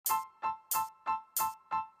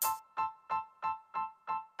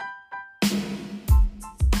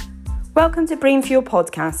Welcome to Brain Fuel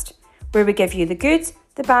Podcast, where we give you the good,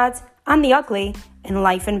 the bad, and the ugly in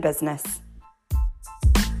life and business.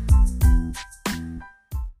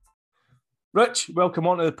 Rich, welcome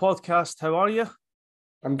onto the podcast. How are you?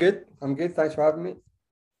 I'm good. Thanks for having me.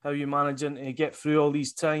 How are you managing to get through all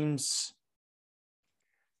these times?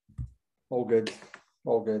 All good.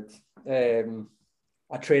 I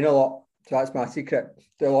train a lot, so that's my secret.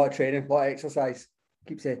 Do a lot of training, a lot of exercise.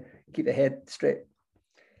 Keep the head straight.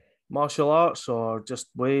 Martial arts or just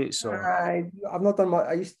weights? Or I've not done much.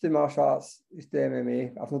 I used to do martial arts, used to do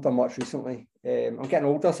MMA. I've not done much recently. I'm getting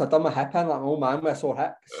older, so I've done my hip in like an old man with a sore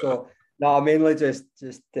hip. So no, mainly just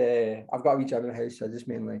I've got a wee gym in the house, so just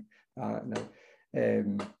mainly now.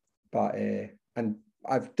 And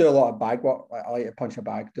I do a lot of bag work. I like to punch a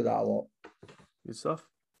bag, do that a lot. Good stuff.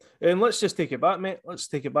 And let's just take it back, mate. Let's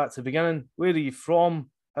take it back to the beginning. Where are you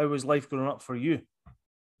from? How was life growing up for you?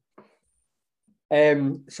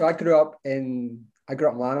 So I grew up in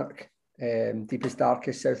Lanark, deepest,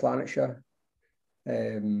 darkest South Lanarkshire.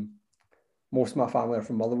 Most of my family are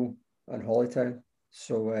from Motherwell and Hollytown.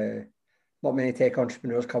 So not many tech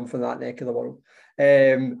entrepreneurs come from that neck of the world.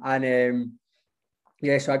 So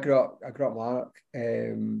I grew up in Lanark.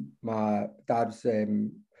 My dad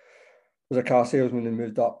was a car salesman and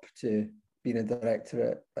moved up to being a director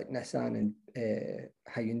at like Nissan and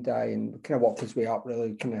Hyundai, and kind of worked his way up.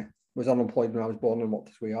 Really, kind of was unemployed when I was born and worked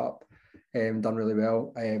his way up. Done really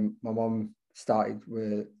well. My mum started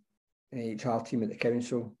with an HR team at the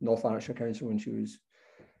council, North Lanarkshire Council, when she was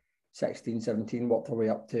 16, 17, worked her way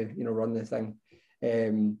up to, run the thing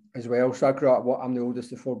as well. So I grew up, I'm the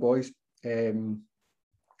oldest of four boys. I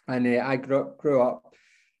grew up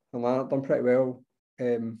in Lanark, done pretty well,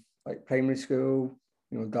 like primary school,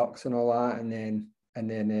 ducks and all that, and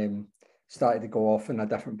then started to go off in a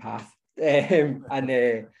different path.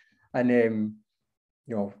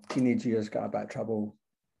 Teenage years, got a bit of trouble,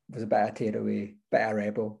 was a bit of a tearaway, bit of a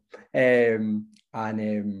rebel.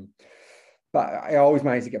 But I always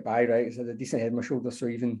managed to get by, right? Because I had a decent head on my shoulders, so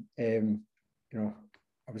even, I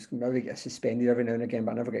was maybe get suspended every now and again,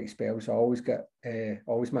 but I never get expelled, so I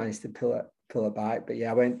always managed to pull it back. But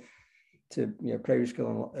yeah, I went to primary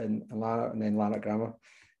school in Lanark and then Lanark Grammar,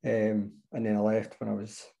 and then I left when I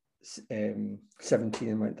was 17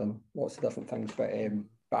 and went done lots of different things. But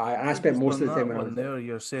I spent most of the time when I was there.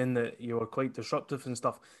 You're saying that you were quite disruptive and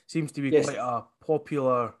stuff. Seems to be quite a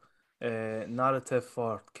popular narrative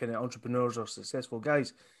for kind of entrepreneurs or successful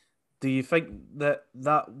guys. Do you think that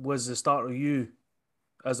was the start of you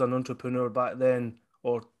as an entrepreneur back then,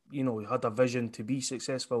 or you had a vision to be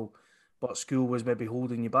successful, but school was maybe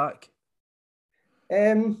holding you back?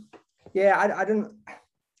 I don't.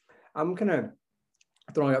 I'm kind of,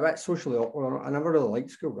 I don't know, a bit socially awkward. I never really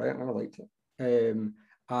liked school, right? I never liked it.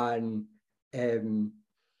 I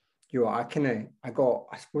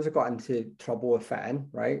suppose I got into trouble with fitting,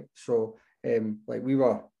 right? So, we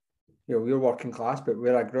were working class, but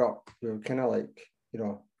where I grew up, we were kind of like,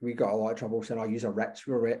 we got a lot of trouble saying, "I'll use a rich."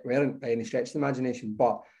 We weren't by any stretch of the imagination,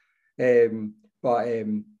 so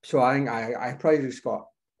I think I probably just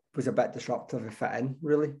was a bit disruptive of fitting,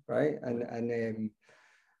 really, right?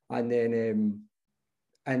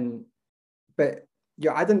 But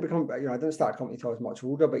yeah, I didn't start a company until I was much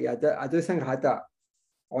older. But yeah, I do think I had that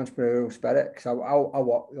entrepreneurial spirit, because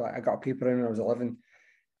I got a paper in when I was 11.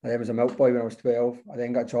 I then was a milk boy when I was 12. I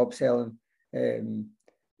then got a job selling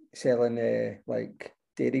like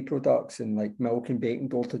dairy products and like milk and bacon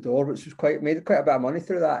door to door, which was made quite a bit of money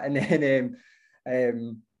through that. And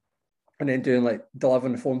then doing like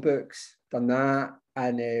delivering the phone books, done that.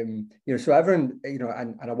 And so everyone,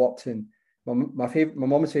 and I worked in my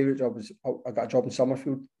mum's favourite job was, I got a job in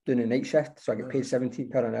Summerfield doing a night shift, so I get paid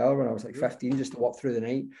 £17 an hour when I was like 15, just to work through the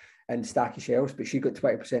night and stack of shelves. But she got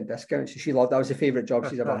 20% discount, so she loved that. Was the favourite job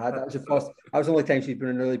she's ever had. That was the only time she's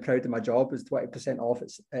been really proud of my job, was 20% off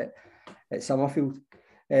at Summerfield.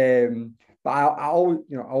 But I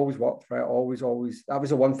always worked, right? Always. That was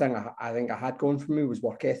the one thing I think I had going for me, was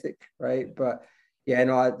work ethic, right? But yeah,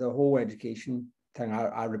 the whole education thing,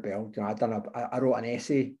 I rebelled. I wrote an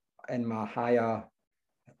essay in my higher,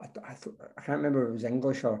 I can't remember if it was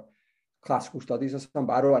English or classical studies or something,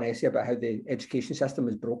 but I wrote an essay about how the education system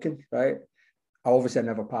is broken, right? I obviously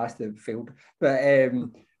never passed it, failed. But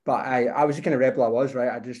I was the kind of rebel I was,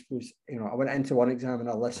 right? I just was, I went into one exam and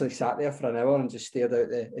I literally sat there for an hour and just stared out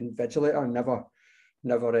the invigilator and never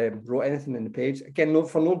wrote anything in the page. Again,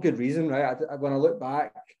 for no good reason, right? When I look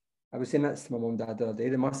back, I was saying that to my mum and dad the other day.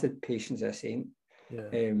 They must have patience as a saint.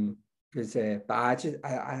 Yeah. But I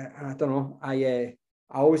don't know. I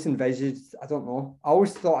always envisaged, I don't know. I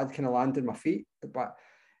always thought I'd kind of landed my feet, but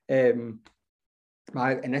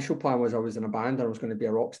my initial plan was I was in a band and I was going to be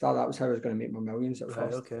a rock star. That was how I was going to make my millions at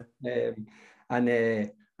first. Okay. I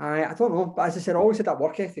don't know, but as I said, I always had that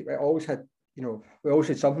work ethic, right? I always had, we always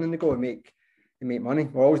had something to go and make money.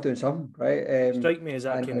 We're always doing something, right? Strike me as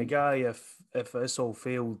that kind of guy. If this all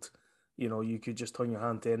failed, you could just turn your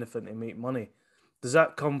hand to anything to make money. Does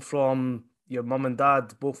that come from your mum and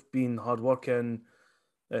dad both being hardworking,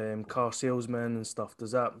 car salesmen and stuff?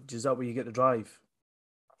 Is that where you get the drive?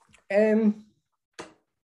 I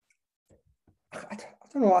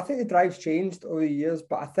don't know. I think the drive's changed over the years,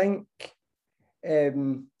 but I think, I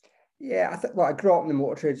grew up in the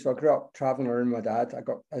motor trade, so I grew up traveling around with my dad.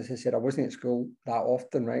 As I said, I wasn't at school that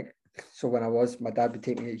often, right? So when I was, my dad would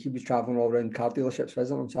take me. He was traveling all around car dealerships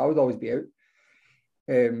visiting them, so I would always be out.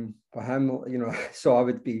 For him, so I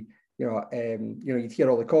would be, you'd hear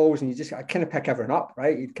all the calls, and I kind of pick everything up,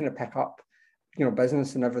 right? You'd kind of pick up,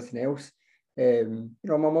 business and everything else.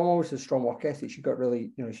 My mum always had a strong work ethic. She got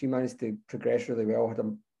really, she managed to progress really well.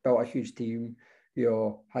 Built a huge team.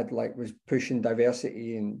 Was pushing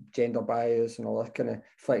diversity and gender bias and all that kind of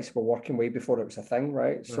flexible working way before it was a thing,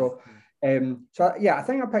 right? So, I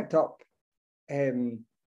think I picked up the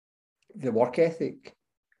work ethic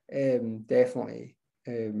definitely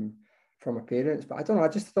from my parents. But I don't know. I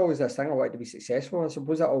just thought it was this thing I wanted to be successful. I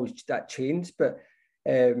suppose that changed, but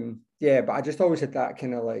but I just always had that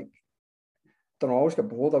kind of like. I always got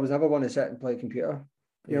bored. I was never one to sit and play computer,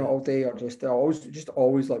 all day, or just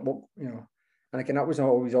always like what. And again, that was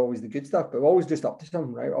always the good stuff, but always just up to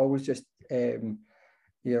something, right? Always just,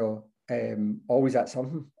 always at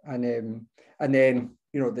something. And then,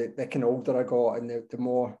 the kind of older I got, and the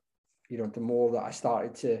more that I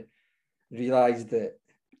started to realize that,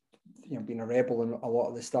 being a rebel and a lot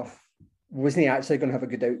of the stuff wasn't actually going to have a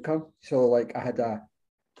good outcome. So like I had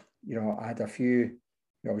a few,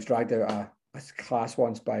 I was dragged out a class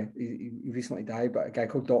once by, he recently died, but a guy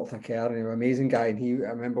called Dr. Kerr, and an amazing guy. And I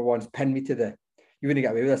remember once pinned me to you wouldn't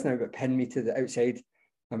get away with this now, but pinned me to the outside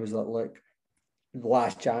and was like, look, the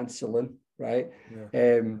last chance, saloon, right? Yeah.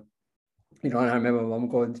 And I remember my mum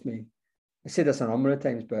going to me, I said this a number of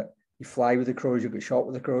times, but you fly with the crows, you get shot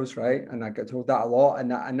with the crows, right? And I got told that a lot.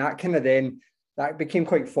 And that kind of that became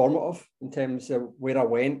quite formative in terms of where I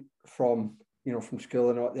went from, from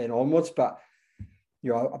school and then onwards. But,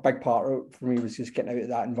 a big part for me was just getting out of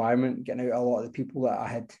that environment, getting out of a lot of the people that I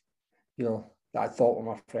had, that I thought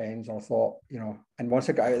were my friends, or thought, and once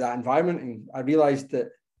I got out of that environment, and I realized that,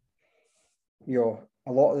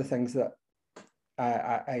 a lot of the things that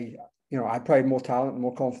I probably had more talent and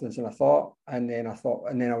more confidence than I thought. And then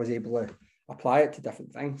I was able to apply it to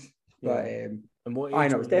different things. But and what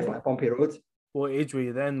age it was definitely a bumpy road. What age were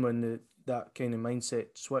you then when that kind of mindset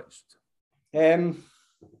switched?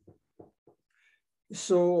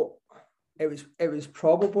 So it was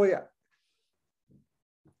probably,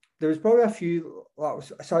 there was probably a few,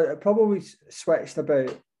 so it probably switched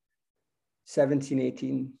about 17,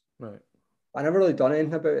 18. Right. I never really done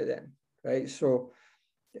anything about it then, right? So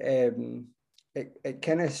it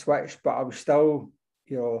kind of switched, but I was still,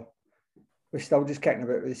 we're still just kicking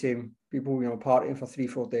about with the same people, partying for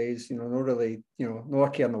 3-4 days, not really, no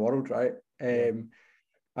care in the world, right?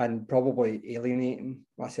 And probably alienating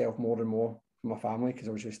myself more and more from my family, because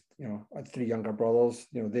I was just, I had 3 younger brothers,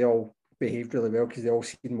 they all behaved really well because they all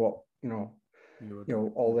seen what,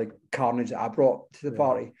 all the carnage that I brought to the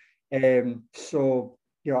party. So,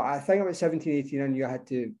 I think about 17, 18, and you had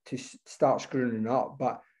to start screwing it up.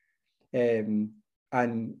 But, and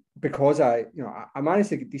because I managed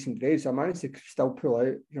to get decent grades, I managed to still pull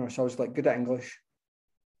out, so I was like good at English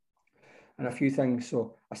and a few things.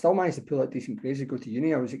 So I still managed to pull out decent grades to go to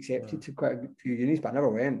uni. I was accepted to quite a few unis, but I never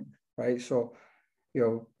went, right? So,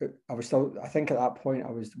 I was still, I think at that point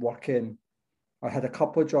I was working, I had a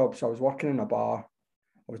couple of jobs. So I was working in a bar,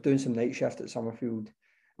 I was doing some night shift at Summerfield,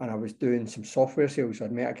 and I was doing some software sales. So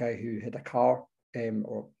I'd met a guy who had a car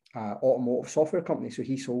or automotive software company. So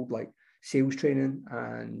he sold like sales training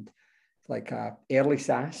and like early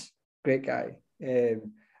SaaS, great guy.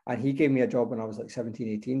 And he gave me a job when I was like 17,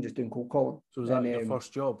 18, just doing cold calling. So was that your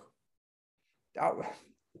first job?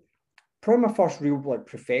 Probably my first real like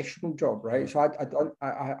professional job, right? So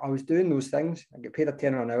I was doing those things. I get paid a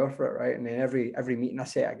tenner an hour for it, right? And then every meeting I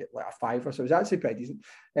set, I get like a $5. So it was actually pretty decent.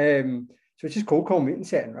 So it's just cold call meeting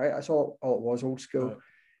setting, right? That's all it was, old school,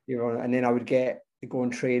 And then I would go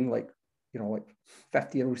and train like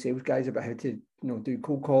 50-year-old sales guys about how to do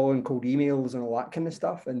cold calling, cold emails, and all that kind of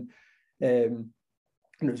stuff. And it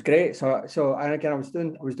was great. So and again, I was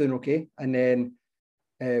doing okay. And then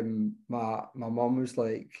my mum was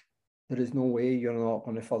like, there is no way you're not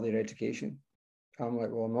going to further your education. I'm like,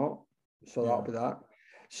 well, I'm not. So that'll be that.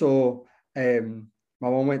 So my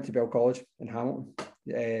mum went to Bell College in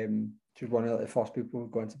Hamilton. She was one of the first people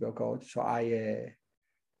going to Bell College. So I,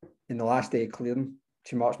 in the last day of clearing,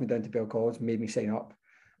 she marched me down to Bell College, made me sign up,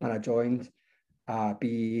 and I joined a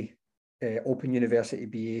BA, Open University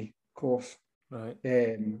BA course, right,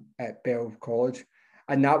 at Bell College.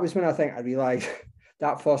 And that was when I think I realised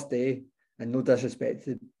that first day, and no disrespect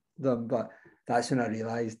to them, but that's when I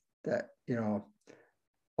realised that, you know,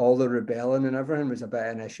 all the rebelling and everything was a bit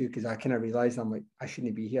of an issue, because I kind of realised I'm like, I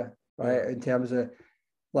shouldn't be here, right? In terms of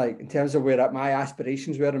where my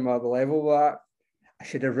aspirations were and my level were at, I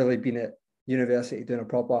should have really been at university doing a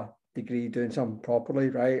proper degree, doing something properly,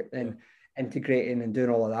 right? And integrating and doing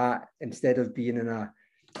all of that, instead of being in a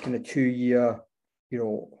kind of 2-year, you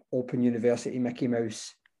know, Open University Mickey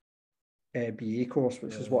Mouse BA course,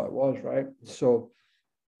 which is what it was, right? So,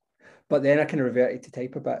 but then I kind of reverted to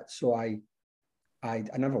type a bit. So I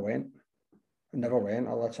never went. I don't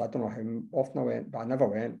know how often I went, but I never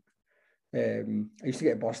went. I used to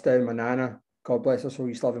get a bus down. My nana, God bless her soul,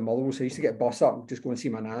 used to live in Motherwell, so I used to get a bus up and just go and see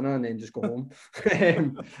my nana and then just go home.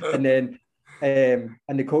 And then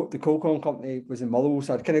and the Colcon company was in Motherwell,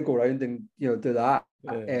 so I'd kind of go around and, you know, do that.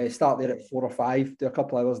 Start there at 4 or 5, do a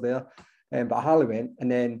couple of hours there, but I hardly went.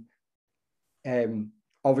 And then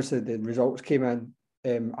obviously the results came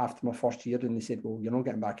in after my first year, and they said, well, you're not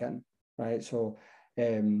getting back in, right? So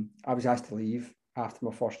I was asked to leave after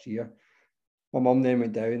my first year. My mum then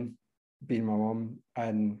went down, being my mum,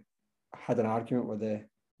 and had an argument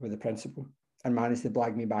with the principal and managed to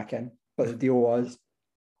blag me back in. But the deal was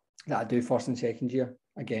that I do first and second year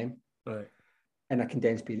again, right, in a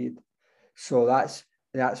condensed period. So that's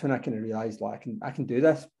when I kind of realised, like, I can do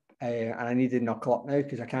this, and I need to knuckle up now,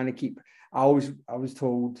 because I kind of keep. I was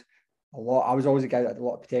told a lot. I was always a guy that had a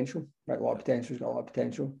lot of potential, right? A lot of potential's got a lot of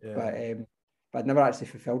potential, but I'd never actually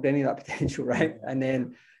fulfilled any of that potential, right? And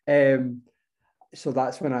then so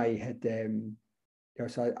that's when I had you know,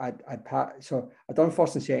 so I'd done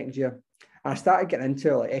first and second year, and I started getting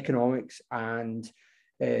into like economics and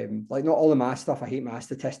like not all the math stuff. I hate math,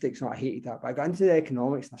 statistics, I hated that. But I got into the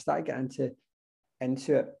economics and I started getting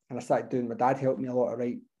into it, and I started doing. My dad helped me a lot to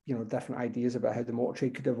write, you know, different ideas about how the motor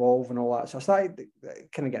trade could evolve and all that. So I started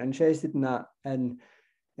kind of getting interested in that, and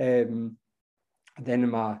then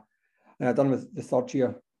I'd done with the third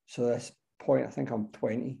year. So at this point, I think I'm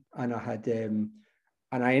 20, and I had and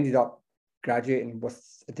I ended up graduating with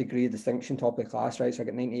a degree of distinction, top of the class, right? So I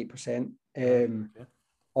got 98%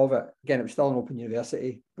 of it. Again, it was still an Open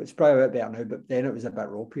University, but it's probably a bit better now, but then it was a bit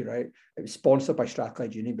ropey, right? It was sponsored by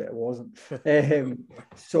Strathclyde Uni, but it wasn't.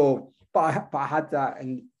 So, but I had that,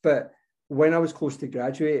 but when I was close to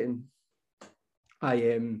graduating,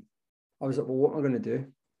 I was like, well, what am I going to do?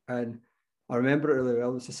 And I remember it really well.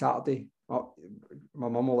 It was a Saturday. My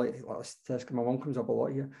mum will like this. My mum comes up a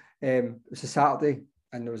lot here. It was a Saturday,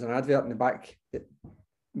 and there was an advert in the back.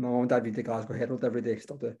 My mum and dad read the Glasgow Herald every day,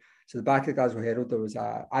 still do. So the back of the Glasgow Herald, there was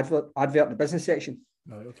an advert in the business section.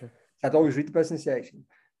 Right, okay. I'd always read the business section,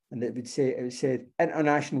 and it said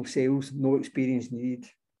international sales, no experience needed.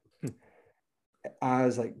 I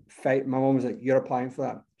was like, my mum was like, you're applying for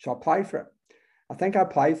that. So I applied for it. I think I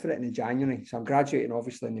applied for it in January. So I'm graduating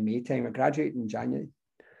obviously in the May time. I graduated in January,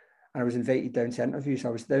 and I was invited down to interview. So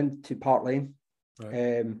I was down to Park Lane,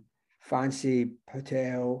 right. Fancy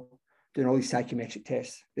hotel, doing all these psychometric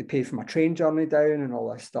tests. They paid for my train journey down and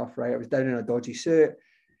all this stuff, right? I was down in a dodgy suit.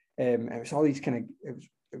 It was all these it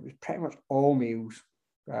was pretty much all males.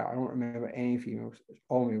 Right? I don't remember any females. It was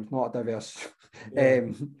all males, not a diverse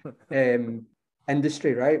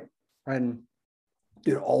industry, right? And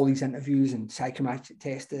doing all these interviews and psychometric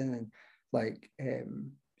testing and like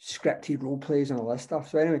scripted role plays and all this stuff.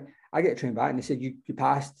 So anyway, I get trained back, and they said, you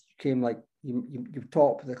passed, you came like you're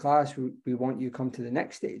top of the class. We want you to come to the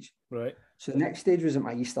next stage. Right. So the next stage was at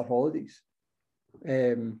my Easter holidays,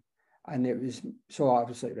 and it was, so I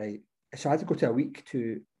was like, right. So I had to go to a week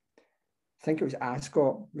to, I think it was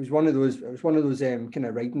Ascot. It was one of those kind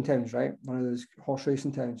of riding towns, right? One of those horse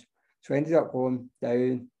racing towns. So I ended up going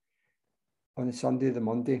down on the Sunday, the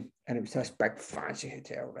Monday, and it was this big fancy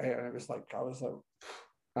hotel, right? And it was like,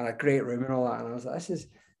 and a great room and all that. And I was like, this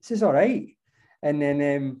is all right. And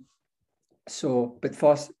then, but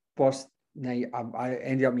first night, I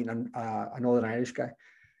ended up meeting a Northern Irish guy,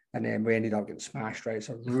 and then we ended up getting smashed, right?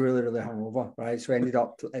 So really, really hungover, right? So I ended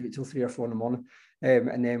up till 3 or 4 in the morning.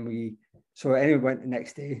 And then we went the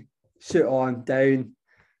next day, suit on, down,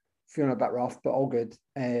 feeling a bit rough, but all good.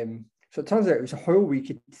 So it turns out it was a whole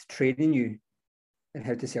week training you in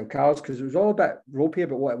how to sell cars, because it was all a bit ropey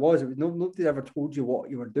about what it was. It was nobody ever told you what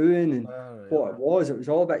you were doing and what it was. It was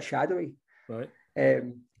all a bit shadowy. Right.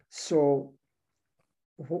 So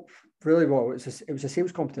really what it was a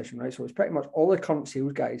sales competition, right? So it's pretty much all the current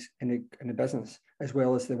sales guys in the business, as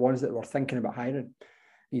well as the ones that were thinking about hiring. And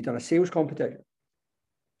you've done a sales competition.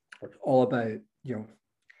 It's all about,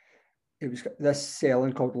 it was this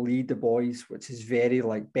selling called Lead the Boys, which is very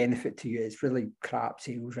like benefit to you. It's really crap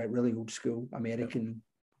sales, right? Really old school American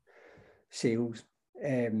sales.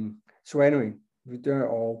 So anyway, we were doing it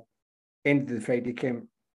all. End of the Friday came,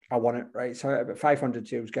 I won it, right? So about 500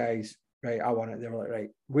 sales guys, right? I won it. They were like,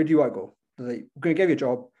 right, where do you want to go? They're like, we're going to give you a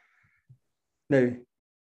job. Now,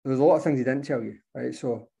 there's a lot of things they didn't tell you, right?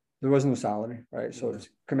 So there was no salary, right? So it's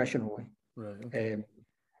commission only. Right. Okay.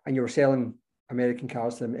 And you were selling American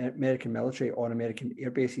cars to the American military on American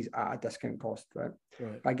air bases at a discount cost, right?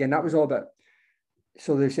 But again, that was all about.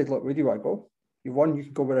 So they said, look, where do you want to go? You won, you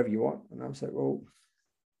can go wherever you want. And I was like,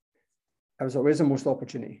 where's the most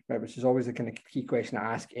opportunity, right? Which is always the kind of key question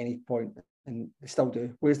I ask any point, and they still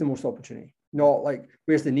do. Where's the most opportunity? Not like,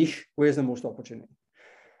 where's the niche? Where's the most opportunity?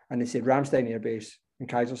 And they said Ramstein Air Base in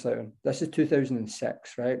Kaiserslautern. This is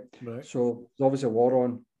 2006, right? So there's obviously a war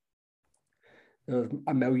on. There's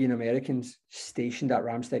 1 million Americans stationed at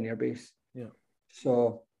Ramstein Air Base. Yeah.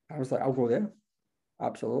 So I was like, I'll go there.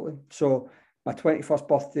 Absolutely. So my 21st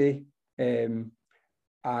birthday, again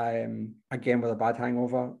with a bad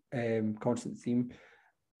hangover, constant theme.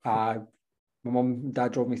 My mum and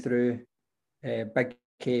dad drove me through, big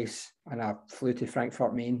case, and I flew to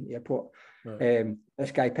Frankfurt Main Airport.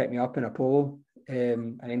 This guy picked me up in a Polo,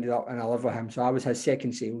 and ended up, and I lived with him. So I was his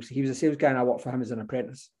second sales. He was a sales guy, and I worked for him as an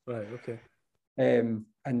apprentice. Right. Okay. And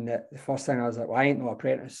the first thing I was like, well, I ain't no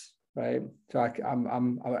apprentice, right? So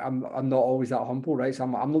I'm not always that humble, right? So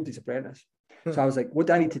I'm nobody's apprentice. So I was like, what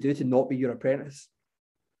do I need to do to not be your apprentice?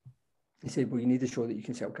 He said, well, you need to show that you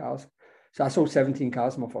can sell cars. So I sold 17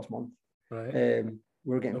 cars in my first month. Right. We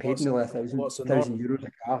were getting paid nearly €1,000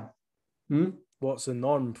 a car. What's the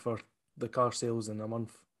norm for the car sales in a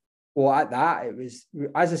month? Well, at that, it was,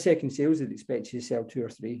 as a second sales, they'd expect you to sell 2 or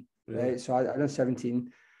 3. Right. So I done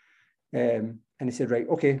 17. And he said, right,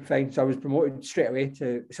 okay, fine. So I was promoted straight away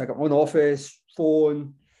so I got my own office,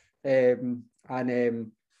 phone,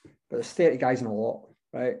 but there's 30 guys in a lot,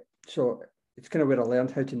 right? So it's kind of where I learned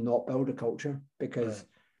how to not build a culture, because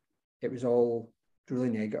it was all really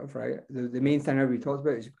negative, right? The main thing we talked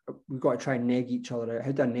about is we've got to try and neg each other out.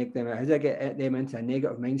 How do I neg them out? How do I get them into a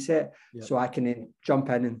negative mindset so I can then jump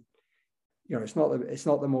in and, it's not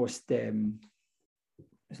the most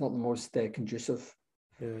conducive.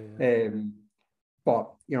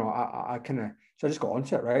 But I kind of, so I just got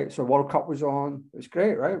onto it, right? So World Cup was on. It was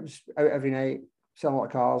great, right? It was out every night, selling a lot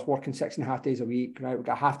of cars, working 6.5 days a week, right? We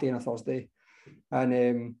got a half day on a Thursday,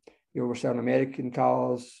 and we're selling American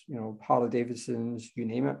cars, Harley Davidsons, you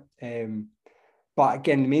name it. But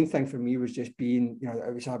again, the main thing for me was just being,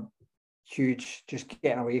 it was a huge, just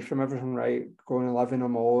getting away from everything, right? Going and living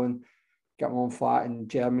on my own. Got my own flat in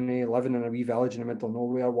Germany, living in a wee village in the middle of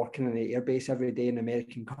nowhere, working in the airbase every day in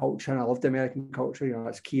American culture. And I loved the American culture.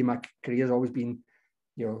 It's key. My career has always been,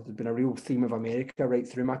 there's been a real theme of America right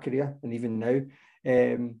through my career, and even now.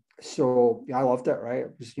 So I loved it, right?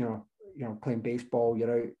 It was, playing baseball,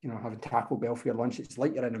 you're out, having Taco Bell for your lunch. It's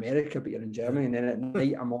like you're in America, but you're in Germany. And then at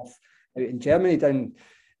night, I'm off out in Germany down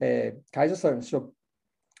Kaiserslautern. So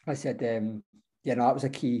I said, that was a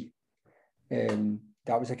key.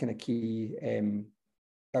 That was a kind of key.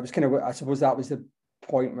 That was kind of, I suppose that was the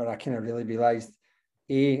point where I kind of really realised,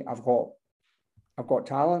 I've got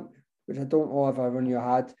talent, which I don't know if I ever knew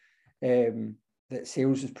I had. That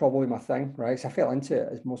sales is probably my thing, right? So I fell into it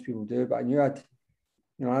as most people do, but I knew I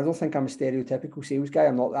don't think I'm a stereotypical sales guy.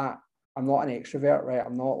 I'm not an extrovert, right?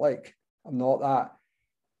 I'm not that.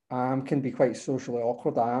 I can be quite socially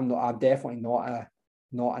awkward. I'm definitely not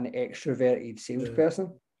an extroverted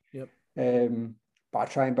salesperson. But I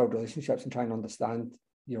try and build relationships and try and understand,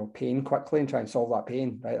 pain quickly and try and solve that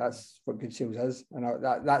pain, right? That's what good sales is. And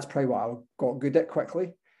that's probably what I got good at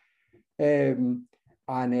quickly. And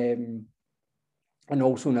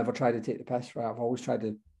also never try to take the piss, right? I've always tried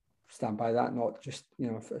to stand by that, not just,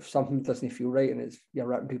 if something doesn't feel right and you're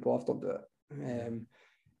ripping people off, don't do it.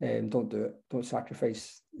 Don't do it. Don't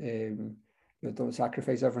sacrifice, don't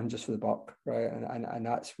sacrifice everything just for the buck, right? And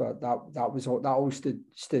that's what that always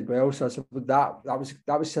stood well. So I suppose that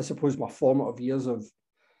was I suppose my formative years of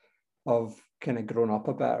kind of growing up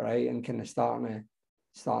a bit, right, and kind of starting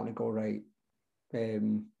to go right. Where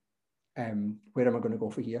am I going to go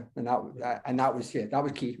for here? And that was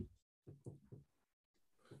key.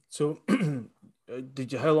 So,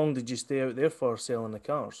 how long did you stay out there for selling the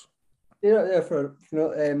cars? Stayed out there for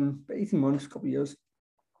 18 months, a couple of years.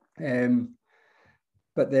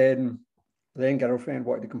 But then girlfriend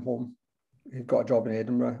wanted to come home, who got a job in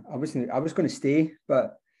Edinburgh. I was going to stay,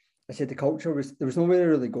 but I said there was nowhere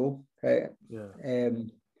to really go. Right? Yeah.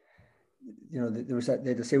 They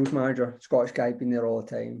had a sales manager, Scottish guy, been there all the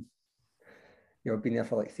time. Been there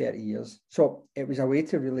for like 30 years. So it was a way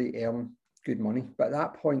to really earn good money. But at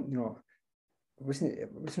that point, it wasn't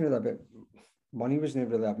really about money. Wasn't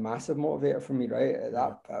really a massive motivator for me, right? At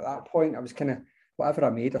that point, I was kind of, whatever I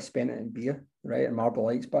made, I spent it in beer, right? And Marble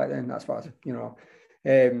Lights back then. That's what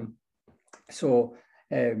So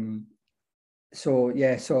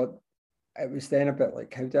it was then a bit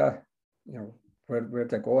like, how do I, where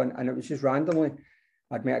did I go? And it was just randomly,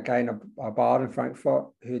 I'd met a guy in a bar in Frankfurt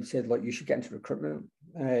who had said, look, you should get into recruitment.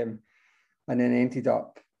 And then ended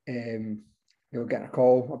up, getting a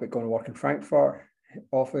call about going to work in Frankfurt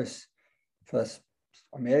office for this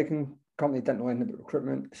American company, didn't know anything about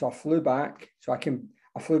recruitment. So I flew back. I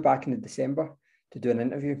flew back in December to do an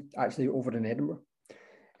interview, actually over in Edinburgh.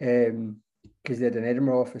 Because they had an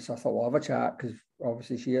Edinburgh office. So I thought, we'll have a chat, because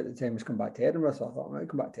obviously she at the time was coming back to Edinburgh. So I thought, I might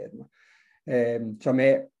come back to Edinburgh. So I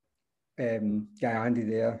met guy Andy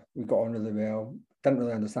there. We got on really well. Didn't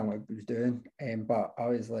really understand what he was doing, but I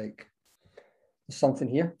was like, there's something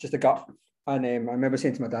here, just a gut. And I remember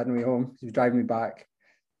saying to my dad on the way home, he was driving me back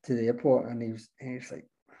to the airport, and he was like,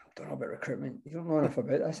 I don't know about recruitment. You don't know enough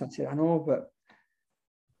about this. I said, I know, but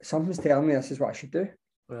something's telling me this is what I should do.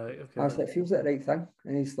 Right. Okay. I was like, feels like the right thing.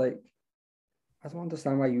 And he's like, I don't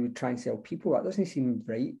understand why you would try and sell people. That doesn't seem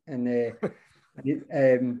right. And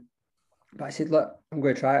but I said, look, I'm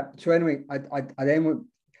going to try it. So anyway, I then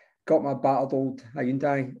got my battered old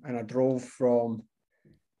Hyundai, and I drove from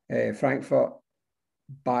Frankfurt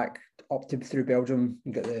back up through Belgium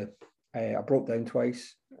and got I broke down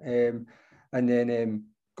twice, and then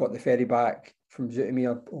got the ferry back from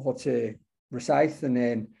Zoetermeer over to Rosyth, and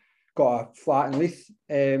then got a flat in Leith.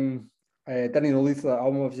 Didn't know Leith.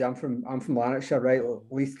 Obviously, I'm from Lanarkshire, right?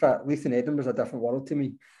 Leith and Edinburgh's a different world to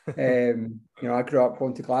me. I grew up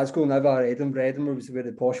going to Glasgow, never Edinburgh. Edinburgh was where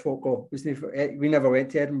the posh folk go. We never went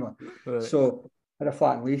to Edinburgh, right. So I had a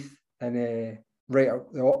flat in Leith, and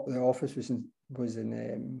the office was in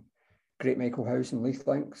Great Michael House in Leith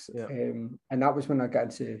Links, and that was when I got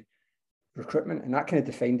into recruitment, and that kind of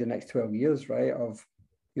defined the next 12 years, right?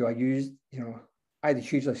 I had a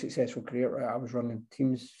hugely successful career, right? I was running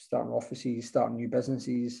teams, starting offices, starting new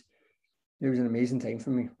businesses. It was an amazing time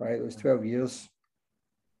for me, right? It was 12 years.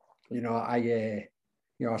 I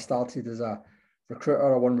started as a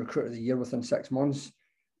recruiter. I won Recruiter of the Year within 6 months.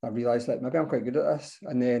 I realised that maybe I'm quite good at this.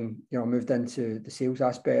 And then, moved into the sales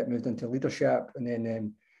aspect, moved into leadership, and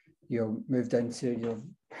then, moved into,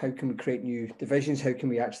 how can we create new divisions? How can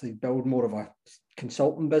we actually build more of a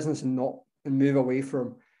consulting business and move away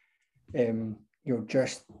from,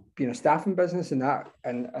 just being a staffing business and that.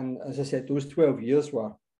 And as I said, those 12 years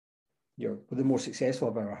were the most successful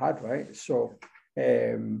I've ever had, right? So,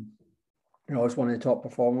 I was one of the top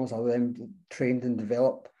performers. I then trained and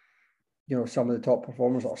developed, some of the top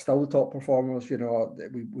performers that are still the top performers. We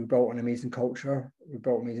built an amazing culture. We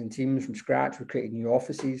built amazing teams from scratch. We created new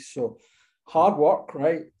offices. So hard work,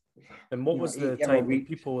 right? And what was the type of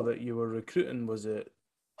people that you were recruiting? Was it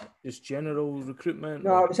just general recruitment?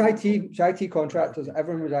 No, it was IT. It was IT contractors.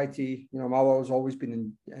 Everyone was IT. My world has always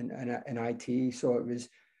been in IT. So it was,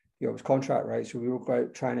 it was contract, right? So we were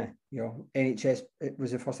out trying to, NHS, it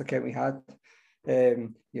was the first account we had.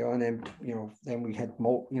 And then, then we had,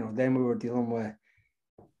 then we were dealing with,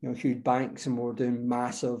 huge banks, and we were doing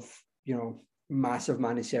massive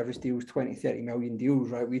managed service deals, 20, 30 million deals,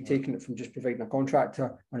 right? We'd taken it from just providing a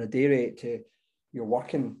contractor on a day rate to,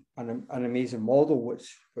 working on an amazing model,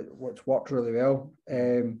 which worked really well.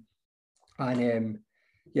 But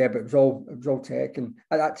it was all tech. And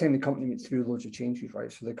at that time, the company went through loads of changes,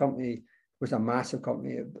 right? So the company was a massive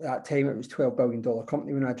company. At that time, it was $12 billion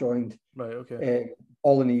company when I joined. Right, okay.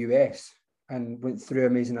 All in the US, and went through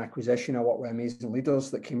amazing acquisition. I worked with amazing leaders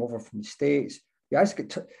that came over from the States. You actually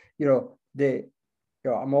get,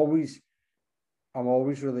 I'm always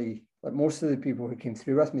really, like, most of the people who came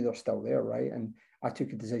through with me, they're still there, right? And I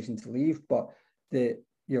took a decision to leave, but those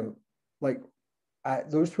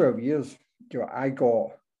 12 years, I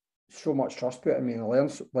got so much trust put in me, and I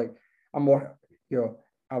learned,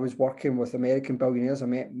 I was working with American billionaires I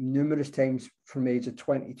met numerous times from the age of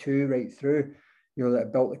 22 right through,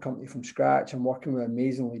 that built the company from scratch. I'm working with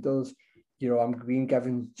amazing leaders. I'm being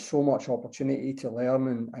given so much opportunity to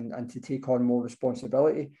learn and to take on more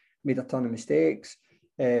responsibility. Made a ton of mistakes.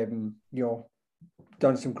 Done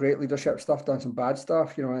some great leadership stuff, done some bad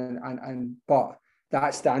stuff, but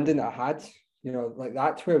that standing that I had, like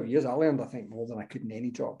that 12 years, I learned, I think, more than I could in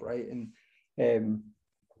any job, right? And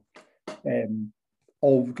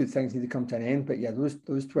all good things need to come to an end. But yeah,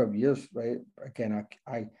 those 12 years, right? Again,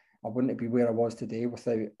 I wouldn't be where I was today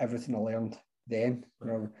without everything I learned then. You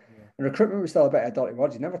know, and recruitment was still a bit of a dirty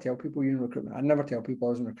word. You never tell people you're in recruitment. I never tell people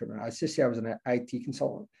I was in recruitment. I just say I was an IT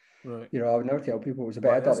consultant. Right. You know, I would never tell people it was a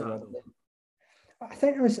bit of a dirty word. I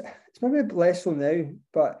think it's maybe less so now,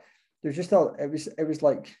 but there's just it was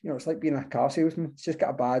like, you know, it's like being a car salesman. It's just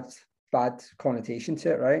got a bad connotation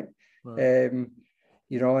to it, right?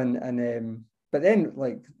 You know, and but then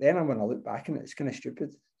when I look back on it, it's kind of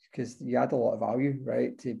stupid because you add a lot of value,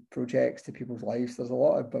 right, to projects, to people's lives. There's a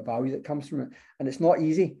lot of value that comes from it, and it's not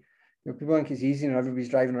easy. You know, people think it's easy and everybody's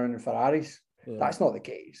driving around in Ferraris. Yeah. That's not the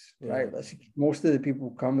case, right? Most of the people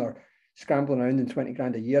who come, they're scrambling around in 20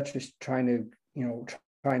 grand a year, just trying to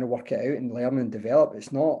work it out and learn and develop.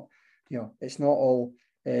 It's not, you know, it's not all,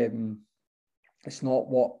 it's not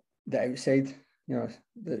what the outside, you know,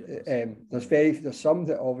 there's some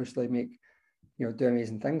that obviously make, you know, do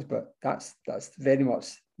amazing things, but that's very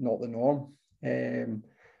much not the norm.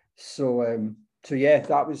 So yeah,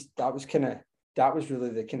 that was really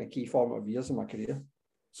the kind of key formative years of my career.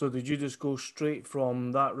 So did you just go straight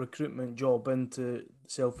from that recruitment job into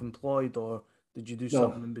self-employed, or did you do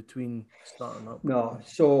something in between starting up? No.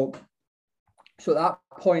 So at that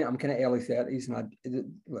point, I'm kind of early 30s, and the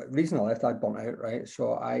reason I left, I'd burnt out, right?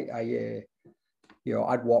 So I you know,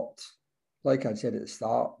 I'd worked, like I said at the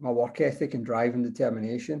start, my work ethic and drive and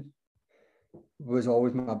determination was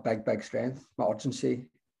always my big strength, my urgency.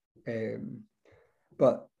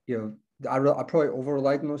 But, you know, I probably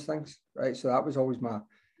over-relied on those things, right? So that was always my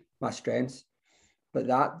strengths. But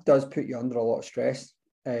that does put you under a lot of stress.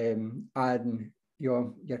 And, you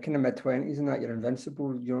know, you're kind of mid-20s and that, you're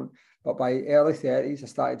invincible, you know. But by early 30s, I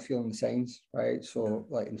started feeling the signs, right? So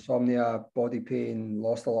like insomnia, body pain,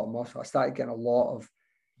 lost a lot of muscle. I started getting I was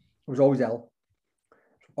always ill.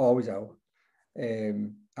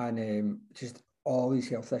 Just all these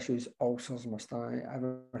health issues, ulcers in my stomach,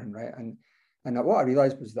 everything, right? And what I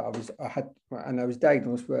realised was that I was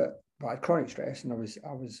diagnosed with it, but I had chronic stress, and I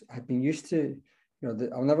had been used to, you know,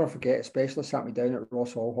 I'll never forget, a specialist sat me down at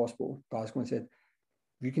Ross Hall Hospital, Glasgow, and said,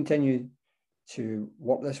 if you continue to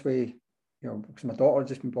work this way, you know, because my daughter had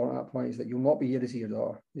just been born at that point, is that you'll not be here to see your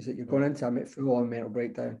daughter, is that you're going into a full-on mental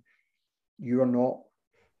breakdown. You are not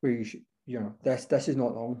where you should, you know, this is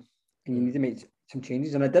not long, and you need to make some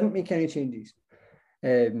changes. And I didn't make any changes.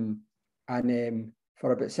 For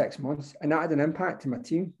about 6 months, and that had an impact to my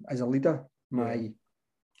team as a leader, my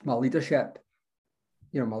leadership.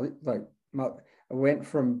 You know, I went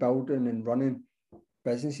from building and running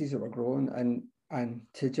businesses that were growing, and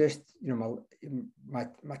to just, you know, my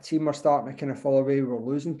team were starting to kind of fall away. We were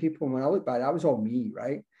losing people. And when I look back, that was all me,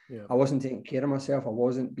 right? Yeah. I wasn't taking care of myself. I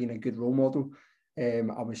wasn't being a good role model.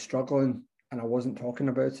 I was struggling, and I wasn't talking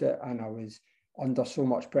about it, and I was under so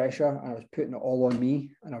much pressure, and I was putting it all on me,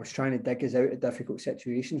 and I was trying to dig us out of difficult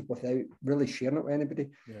situations without really sharing it with anybody.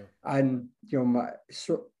 Yeah. And, you know,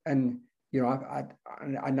 and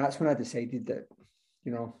that's when I decided that,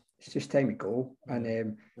 you know, it's just time to go. Yeah.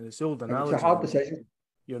 And it's the old analogy. It's a hard decision.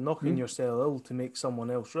 You're knocking yourself ill to make someone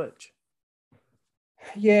else rich.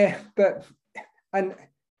 Yeah, but I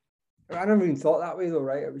never even thought that way though,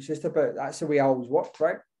 right? It was just about, that's the way I always worked,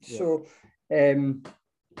 right? Yeah. So,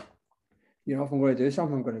 you know, if I'm going to do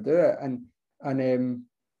something, I'm going to do it.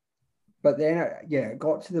 But then, it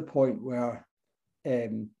got to the point where I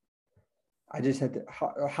just had the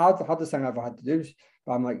hardest thing I ever had to do.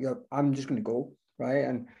 But I'm like, I'm just going to go, right?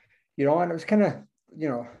 And, you know, and it was kind of, you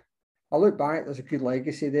know, I look back, there's a good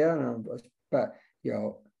legacy there, but, you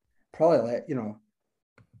know, probably, you know,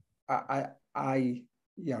 I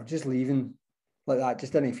you know, just leaving like that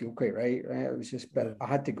just didn't feel quite right? It was just, but I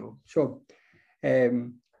had to go. So,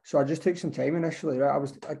 so I just took some time initially, right? I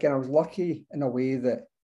was lucky in a way that,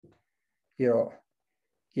 you know,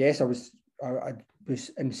 yes, I was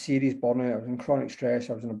in serious burnout. I was in chronic stress.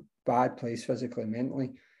 I was in a bad place physically and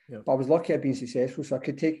mentally. Yep. But I was lucky at being successful. So I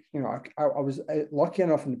could take, you know, I was lucky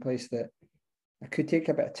enough in the place that I could take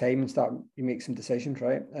a bit of time and start to make some decisions,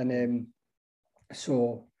 right? And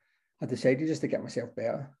so I decided just to get myself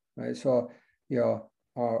better, right? So, you know,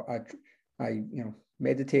 I you know,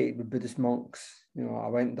 meditated with Buddhist monks. You know, I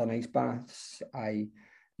went and done ice baths.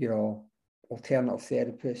 You know, alternative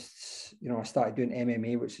therapists. You know, I started doing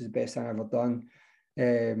MMA, which is the best thing I've ever done.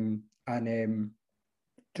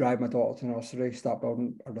 Drive my daughter to nursery, start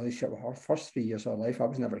building a relationship with her. First 3 years of her life, I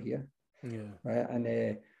was never here. Yeah. Right.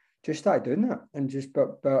 And just started doing that, and just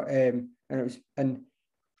and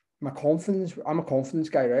my confidence. I'm a confidence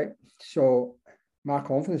guy, right? So my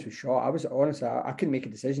confidence was shot. I was honestly, I couldn't make a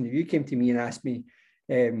decision. If you came to me and asked me,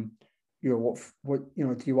 do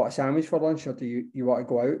you want a sandwich for lunch or do you want to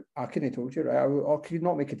go out? I couldn't have told you, right? I could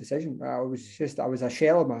not make a decision. Right? I was a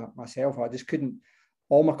shell of myself. I just couldn't,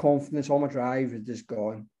 all my confidence, all my drive was just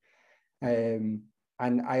gone. And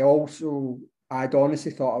I'd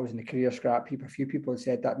honestly thought I was in the career scrap heap. A few people had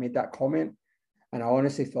said that, made that comment. And I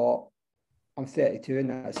honestly thought, I'm 32 and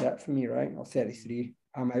that's it for me, right? Or 33.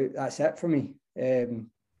 I'm out. That's it for me. I'm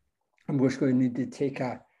just going to need to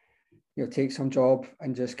take some job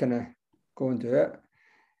and just kind of go and do it.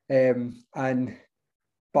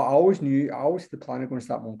 But I always had the plan of going to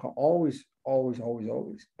start my own company. Always.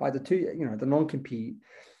 By the two, the non-compete.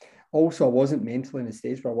 Also, I wasn't mentally in the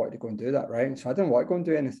stage where I wanted to go and do that, right? So I didn't want to go and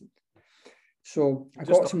do anything. So I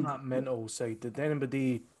just got some that mental side. Did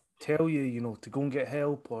anybody tell you, to go and get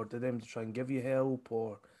help, or did them to try and give you help,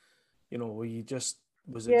 or were you just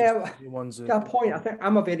just the ones that point? I think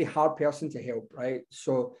I'm a very hard person to help, right?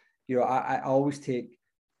 So I always take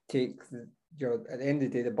the, at the end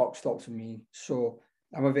of the day, the buck stops with me. So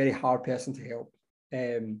I'm a very hard person to help.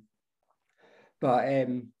 But I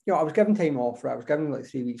was given time off, right? I was given like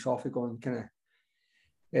 3 weeks off ago and kind of,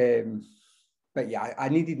 but yeah, I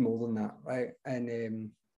needed more than that, right?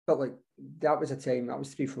 And but like that was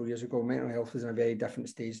 3-4 years ago. Mental health was in a very different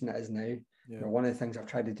stage than it is now. Yeah. One of the things I've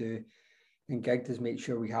tried to do in GIGD is make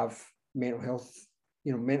sure we have mental health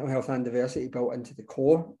and diversity built into the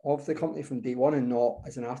core of the company from day one and not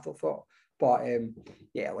as an afterthought. But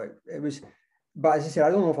it was. But as I said,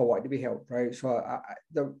 I don't know if I wanted to be helped, right? So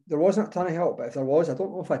there wasn't a ton of help, but if there was, I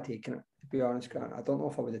don't know if I'd taken it, to be honest, Grant. I don't know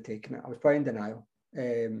if I would have taken it. I was probably in denial.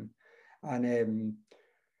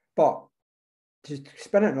 But to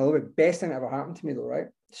spin it another way, best thing that ever happened to me though, right?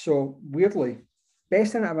 So weirdly,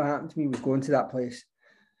 best thing that ever happened to me was going to that place.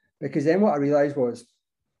 Because then what I realized was,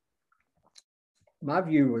 my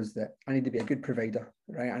view was that I need to be a good provider,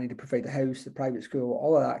 right? I need to provide the house, the private school,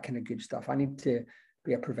 all of that kind of good stuff. I need to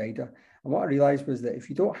be a provider. And what I realized was that if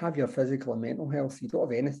you don't have your physical and mental health, you don't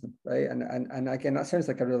have anything, right? And again, that sounds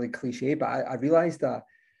like a really cliche, but I realized that,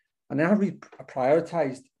 and then I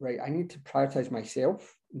prioritized, right? I need to prioritize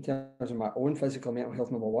myself in terms of my own physical and mental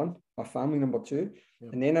health, number one, my family, number two,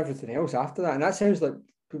 and then everything else after that. And that sounds like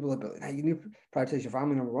people are like, you need to prioritize your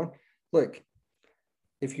family, number one. Look,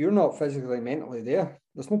 if you're not physically and mentally there,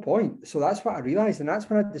 there's no point. So that's what I realized. And that's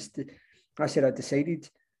when I decided,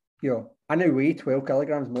 I now weigh 12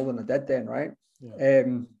 kilograms more than I did then, right? Yeah.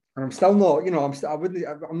 And I'm still not,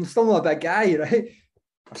 I'm still not a big guy, right?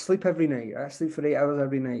 I sleep every night. I sleep for 8 hours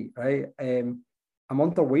every night, right? I'm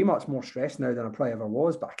under way much more stress now than I probably ever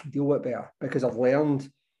was, but I can deal with it better because I've learned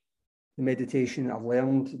the meditation. I've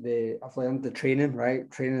learned the training, right?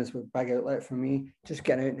 Training is a big outlet for me. Just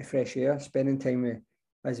getting out in the fresh air, spending time with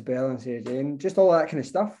Isabel and Sarah Jane, just all that kind of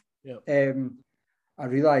stuff. Yeah. I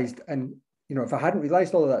realized, and if I hadn't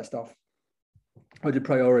realized all of that stuff, I would have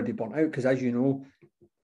probably already burnt out. Because as you know,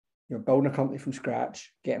 building a company from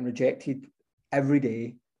scratch, getting rejected every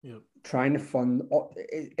day, trying to fund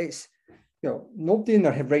it's nobody in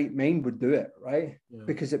their right mind would do it, right? Yeah.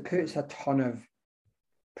 Because it puts a ton of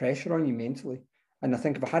pressure on you mentally. And I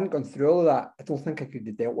think if I hadn't gone through all of that, I don't think I could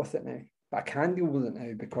have dealt with it now. But I can deal with it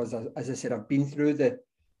now because, as I said, I've been through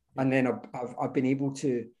and then I've been able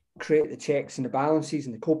to create the checks and the balances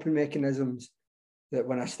and the coping mechanisms that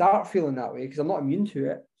when I start feeling that way, because I'm not immune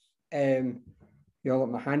to it, like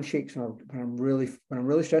my hand shakes when I'm really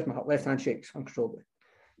stressed, my left hand shakes uncontrollably.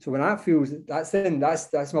 So when that feels,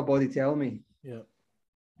 that's my body telling me, I'm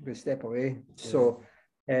going to step away. Yeah. So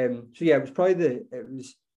it was probably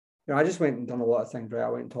I just went and done a lot of things, right? I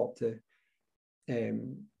went and talked to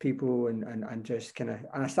people and just kind of,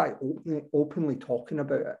 and I started openly talking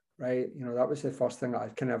about it, right? That was the first thing that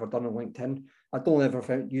I'd kind of ever done on LinkedIn. I'd only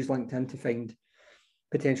ever used LinkedIn to find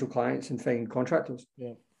potential clients and find contractors.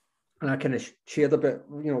 Yeah. And I kind of shared a bit,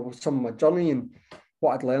 some of my journey and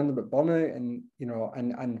what I'd learned about burnout, and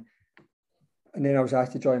and then I was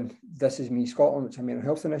asked to join This Is Me Scotland, which is a mental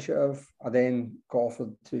health initiative. I then got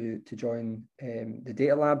offered to join the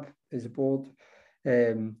Data Lab as a board,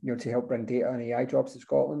 to help bring data and AI jobs to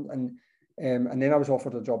Scotland, and then I was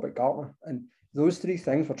offered a job at Gartner, and those three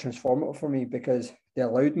things were transformative for me because they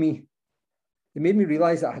made me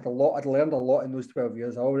realize that I'd learned a lot in those 12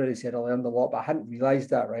 years. I already said I learned a lot, but I hadn't realized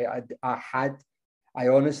that, right? I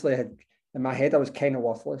honestly had, in my head, I was kind of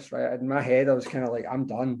worthless, right? In my head, I was kind of like, I'm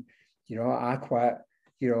done. I quit.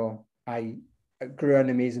 I grew an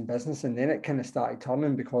amazing business, and then it kind of started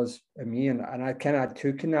turning because of me, and I kind of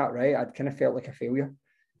took in that, right? I'd kind of felt like a failure.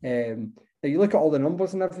 Now you look at all the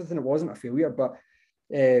numbers and everything, it wasn't a failure, but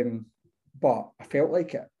I felt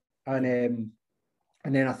like it, and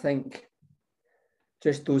then I think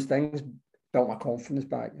just those things built my confidence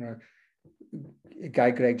back. a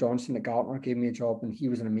guy, Greg Johnson at Gartner, gave me a job, and he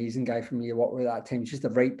was an amazing guy for me to work with at that time. He's just the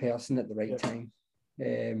right person at the right time.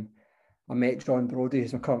 I met John Brody,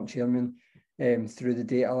 who's my current chairman, through the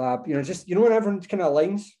data lab. You know, just, you know, when everyone kind of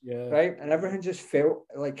aligns, right? And everything just felt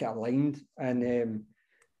like it aligned. And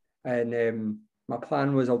my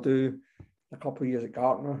plan was I'll do a couple of years at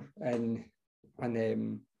Gartner, and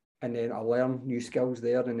then I'll learn new skills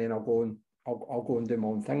there, and then I'll go and do my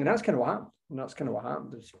own thing. And that's kind of what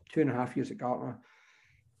happened. It was 2.5 years at Gartner.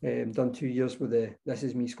 Done 2 years with the This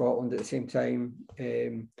Is Me Scotland at the same time,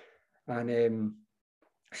 and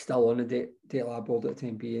still on the data lab board at the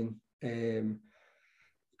time being. So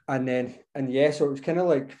it was kind of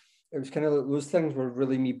like those things were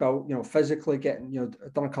really me built, you know, physically getting, you know,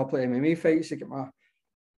 I've done a couple of MMA fights to get my,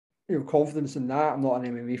 you know, confidence in that. I'm not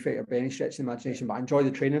an MMA fighter by any stretch of the imagination, but I enjoy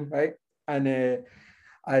the training, right?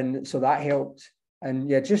 And so that helped. And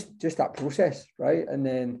yeah, just that process, right? And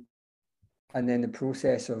then the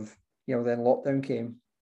process of, you know, then lockdown came,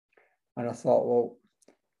 and I thought, well,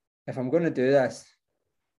 if I'm going to do this,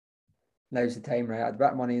 now's the time, right? I had a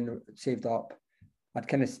bit of money saved up. I'd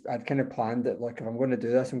kind of planned it, like, if I'm going to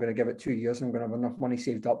do this, I'm going to give it 2 years, and I'm going to have enough money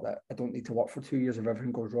saved up that I don't need to work for 2 years if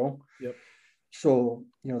everything goes wrong. Yep. So,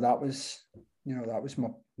 you know, that was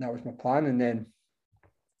my plan. And then,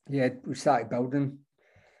 yeah, we started building.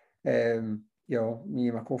 You know, me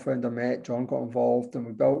and my co-founder met, John got involved, and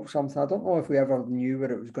we built something. I don't know if we ever knew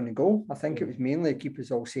where it was going to go. I think it was mainly to keep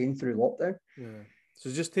us all sane through lockdown. Yeah. So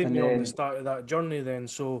just take me on the start of that journey then.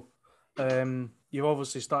 So you've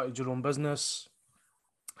obviously started your own business.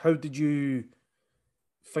 How did you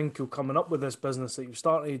think of coming up with this business that you've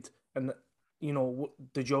started? And, you know,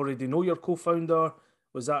 did you already know your co-founder?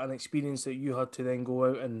 Was that an experience that you had to then go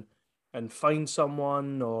out and find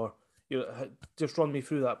someone, or, you know, just run me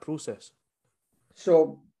through that process?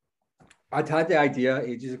 So I'd had the idea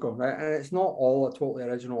ages ago, right? And it's not all a totally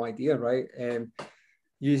original idea, right?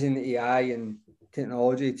 Using the AI and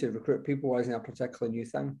technology to recruit people wasn't a particularly new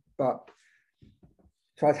thing. But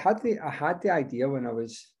so I had the idea when I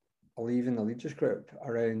was leaving the leaders group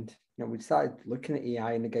around, you know, we started looking at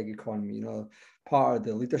AI in the gig economy. You know, part of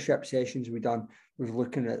the leadership sessions we done was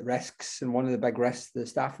looking at risks, and one of the big risks of the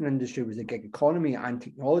staffing industry was the gig economy and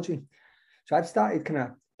technology. So I'd started kind of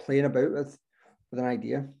playing about with an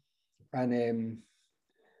idea, and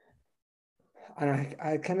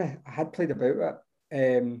I had played about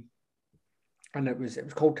it, and it was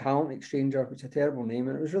called Talent Exchanger, which is a terrible name,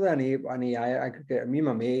 and it was really an AI aggregator. Me and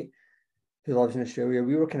my mate, who lives in Australia,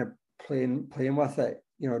 we were kind of playing with it,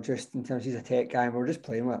 you know, just in terms, he's a tech guy, and we were just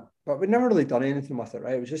playing with it, but we'd never really done anything with it,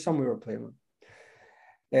 right? It was just something we were playing with.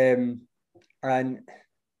 And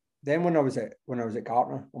then when I was at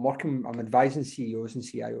Gartner, I'm advising CEOs and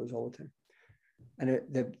CIOs all the time. And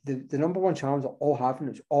the number one challenge that all having,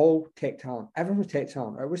 it was all tech talent. Everyone was tech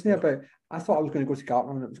talent. It wasn't about, I thought I was going to go to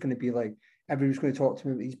Gartner and it was going to be like, everybody was going to talk to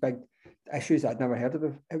me about these big issues that I'd never heard of.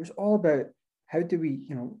 It was all about how do we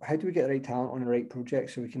get the right talent on the right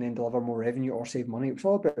project so we can then deliver more revenue or save money. It was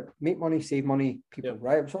all about make money, save money, people,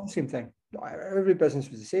 right? It was all the same thing. Every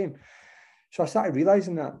business was the same. So I started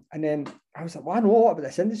realizing that, and then I was like, well, I know a lot about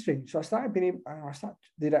this industry. So I started they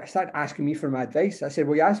started asking me for my advice. I said,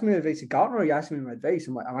 well, you asking me advice at Gartner, or you asking me my advice?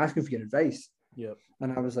 I'm like, I'm asking for your advice. Yeah.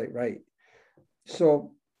 And I was like, right.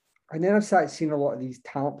 So, and then I started seeing a lot of these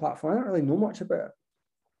talent platforms. I didn't really know much about it.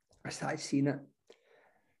 I started seeing it,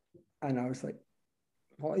 and I was like,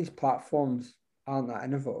 a lot of these platforms aren't that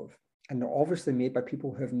innovative. And they're obviously made by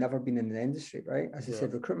people who have never been in the industry, right? As I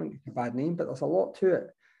said, recruitment is a bad name, but there's a lot to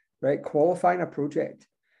it. Right, qualifying a project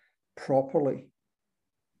properly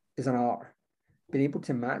is an art. Being able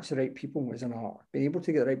to match the right people is an art. Being able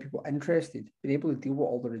to get the right people interested, being able to deal with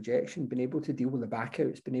all the rejection, being able to deal with the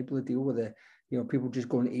backouts, being able to deal with the, you know, people just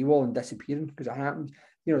going AWOL and disappearing because it happens.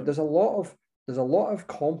 You know, there's a lot of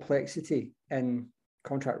complexity in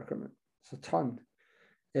contract recruitment. It's a ton,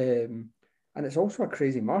 and it's also a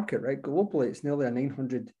crazy market, right? Globally, it's nearly a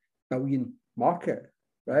 900 billion market.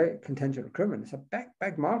 Right, contingent recruitment. It's a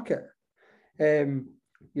big market. You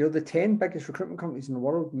know, the 10 biggest recruitment companies in the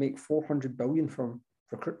world make 400 billion from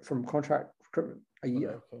contract recruitment a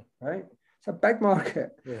year. Okay. Right, it's a big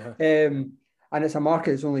market. Yeah. And it's a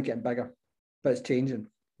market that's only getting bigger, but it's changing.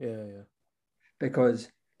 Yeah. Because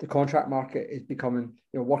the contract market is becoming,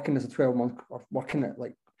 you know, working as a 12-month or working at,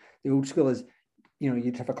 like, the old school is, you know,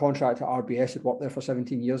 you'd have a contract at RBS, you'd work there for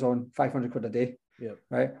 17 years on 500 quid a day. Yeah.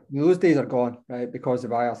 Right. Those days are gone, right? Because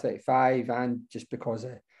of IR35 and just because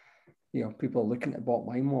of, you know, people are looking at bottom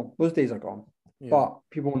line more. Those days are gone. Yeah. But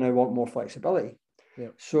people now want more flexibility.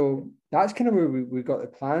 So that's kind of where we got the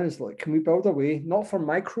plan is like, can we build a way, not for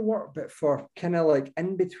micro work, but for kind of like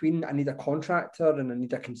in between, I need a contractor and I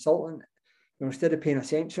need a consultant, instead of paying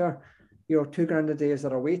Accenture, $2,000 a day, is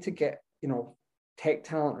there a way to get, tech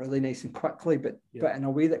talent really nice and quickly, but in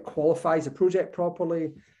a way that qualifies the project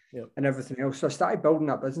properly and everything else. So I started building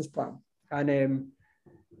that business plan, and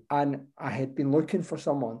I had been looking for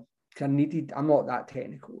someone because I'm not that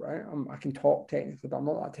technical, right? I can talk technically, but I'm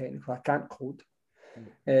not that technical. I can't code.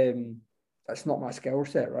 That's not my skill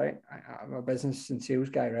set, right? I'm a business and sales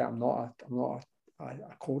guy, right? I'm not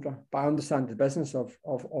a coder, but I understand the business of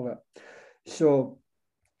it. So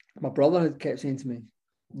my brother had kept saying to me,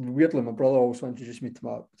 weirdly, my brother also introduced me to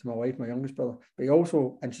my wife, my youngest brother, but he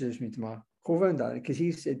also introduced me to my co-founder because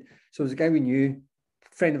he said, so there's a guy we knew,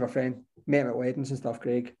 friend of a friend, met him at weddings and stuff,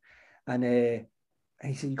 Greg, and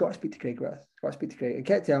he said, you got to speak to Greg with us. Got to speak to Greg. He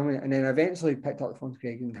kept telling me, and then I eventually picked up the phone to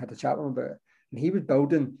Greg and had a chat with him about it. And he was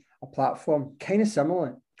building a platform kind of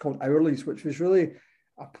similar called Hourlies, which was really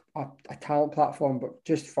a talent platform, but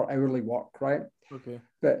just for hourly work, right? Okay.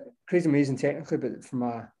 But crazy amazing technically, but from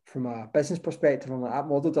a business perspective, I'm like, that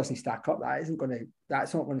model doesn't stack up. That's not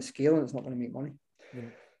going to scale and it's not going to make money. Yeah.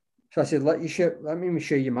 So I said, let me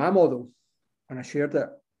show you my model. And I shared it,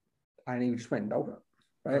 and he just went and built it.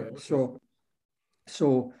 Right. Okay.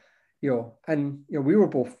 So we were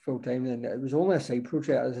both full-time, and it was only a side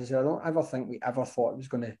project. As I said, I don't ever think we ever thought it was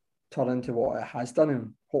going to turn into what it has done,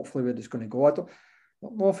 and hopefully where it's going to go. I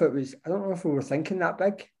don't know if we were thinking that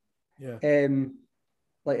big. Yeah.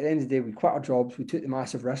 Like at the end of the day, we quit our jobs, we took the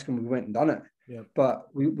massive risk, and we went and done it. Yeah. But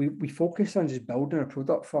we focused on just building a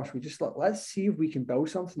product first. We just like, let's see if we can build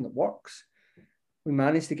something that works. We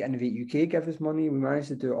managed to get Innovate UK, give us money. We managed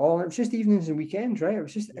to do it all. And it was just evenings and weekends, right?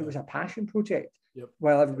 It was a passion project. Yep.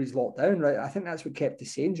 While everybody's locked down, right? I think that's what kept us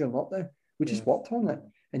sane during lockdown. We just worked on it.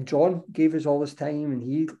 And John gave us all his time, and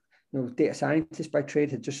he, data scientist by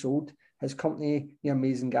trade, had just sold his company, the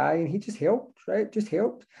amazing guy, and he just helped, right? Just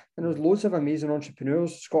helped. And there was loads of amazing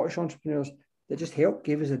entrepreneurs, Scottish entrepreneurs, that just helped,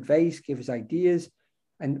 gave us advice, gave us ideas,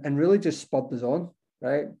 and really just spurred us on,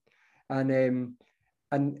 right? And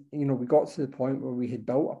we got to the point where we had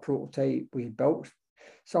built a prototype, we had built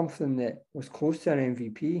something that was close to an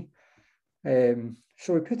MVP.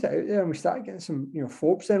 So we put it out there, and we started getting some,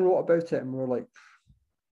 Forbes then wrote about it, and we were like,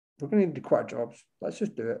 we're going to need to quit our jobs. Let's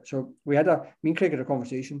just do it. So me and Craig had a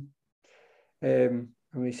conversation. And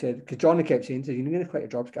we said, because Johnny kept saying to us, you're going to quit your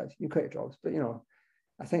jobs, guys. You quit your jobs. But,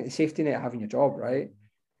 I think the safety net of having your job, right?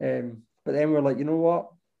 But then we're like, you know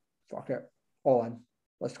what? Fuck it. All in.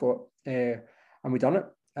 Let's go. And we done it.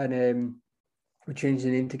 And we changed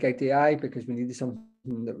the name to Gig AI because we needed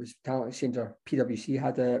something that was Talent Exchange, or PwC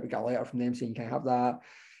had it. We got a letter from them saying you can't have that.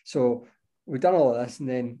 So we've done all of this, and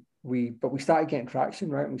then we started getting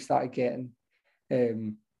traction, right? And we started getting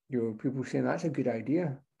people saying that's a good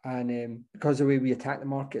idea. And because the way we attack the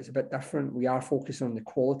market is a bit different, we are focused on the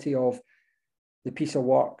quality of the piece of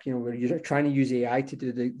work. We're trying to use AI to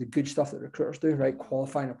do the good stuff that recruiters do, right?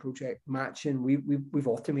 Qualifying a project, matching. We've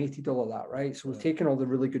automated all of that, right? So we've taken all the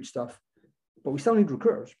really good stuff, but we still need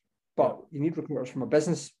recruiters. But you need recruiters from a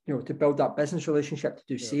business, to build that business relationship, to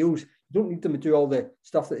do sales. You don't need them to do all the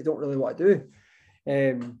stuff that they don't really want to do.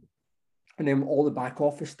 And then all the back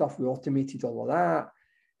office stuff, we automated all of that.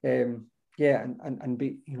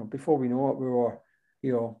 Before we know it,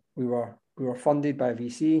 we were funded by a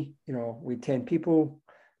VC. We had 10 people.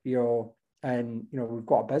 And we've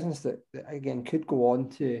got a business that again could go on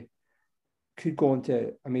to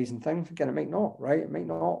amazing things. Again, it might not, right? It might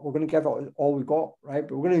not. We're going to give it all we got, right?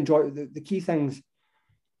 But we're going to enjoy the key things.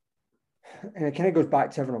 And it kind of goes back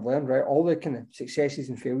to everything I've learned, right? All the kind of successes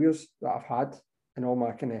and failures that I've had and all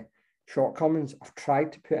my kind of shortcomings, I've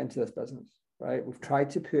tried to put into this business, right? We've tried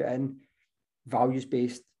to put in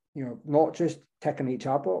values-based, not just tick an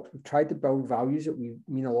HR box. We've tried to build values that we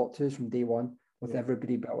mean a lot to us from day one with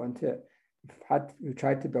everybody built into it. We've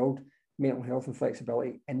tried to build mental health and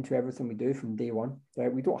flexibility into everything we do from day one,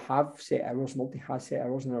 right? We don't have set hours. Nobody has set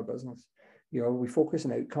hours in our business. We focus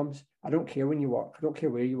on outcomes. I don't care when you work. I don't care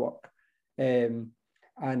where you work.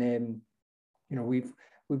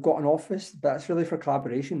 We've got an office, but it's really for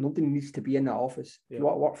collaboration. Nobody needs to be in that office. If you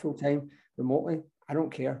want to work full time remotely, I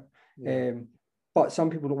don't care. But some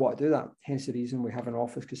people don't want to do that. Hence the reason we have an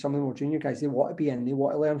office, because some of the more junior guys, they want to be in, they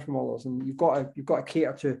want to learn from others, and you've got to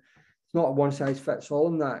cater to. It's not a one size fits all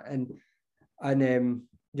in that, and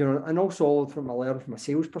also from a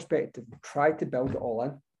sales perspective, we tried to build it all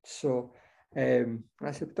in. So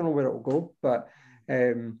I said, I don't know where it will go, but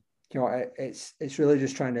it's really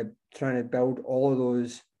just trying to build all of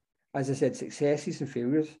those, as I said, successes and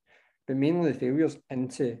failures, but mainly the failures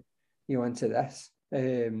into this.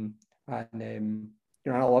 You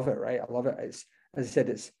know, I love it, right? I love it. It's, as I said,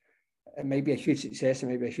 it might be a huge success, it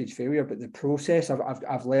might be a huge failure, but the process,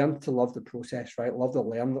 I've learned to love the process, right? Love to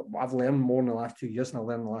learn. I've learned more in the last 2 years than I've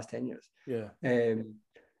learned in the last 10 years. Yeah.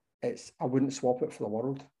 I wouldn't swap it for the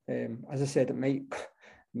world. As I said, it might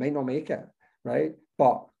not make it, right?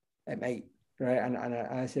 But it might, right? And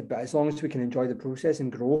I said, but as long as we can enjoy the process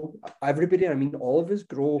and grow, everybody, I mean, all of us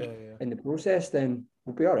grow in the process, then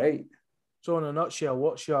we'll be all right. So in a nutshell,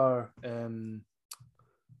 what is your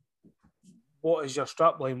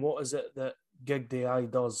strapline? What is it that Gig.ai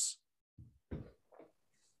does?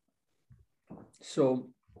 So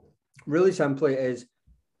really simply is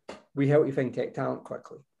we help you find tech talent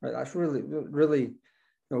quickly, right? That's really, you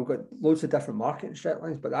know, we've got loads of different marketing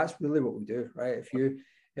strategies, but that's really what we do, right? If you,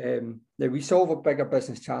 now we solve a bigger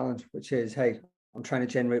business challenge, which is, hey, I'm trying to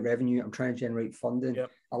generate revenue, I'm trying to generate funding.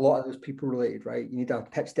 Yep. A lot of those people related, right? You need a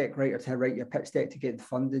pitch deck writer to write your pitch deck to get the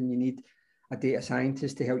funding. You need a data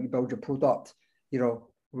scientist to help you build your product. You know,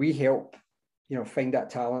 we help, you know, find that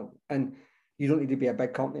talent, and you don't need to be a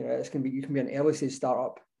big company, right? You can be an early stage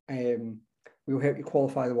startup. We'll help you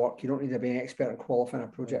qualify the work. You don't need to be an expert in qualifying a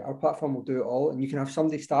project. Our platform will do it all, and you can have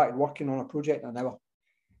somebody started working on a project in an hour.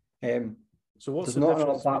 So what's the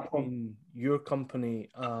difference between your company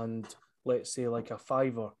and, let's say, like a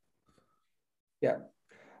Fiverr? Yeah.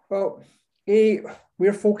 Well,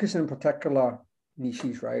 we're focusing on particular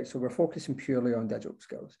niches, right? So we're focusing purely on digital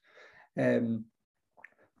skills.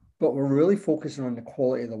 But we're really focusing on the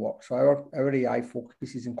quality of the work. So our AI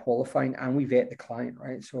focuses on qualifying, and we vet the client,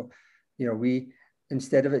 right? So, you know, we,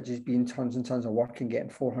 instead of it just being tons and tons of work and getting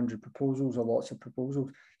 400 proposals or lots of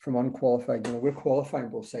proposals from unqualified, you know, we're qualifying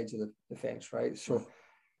both sides of the fence, right? So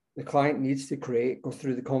the client needs to go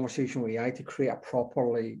through the conversation with AI to create a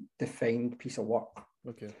properly defined piece of work.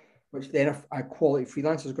 Okay. Which then a quality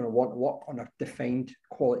freelancer is going to want to work on a defined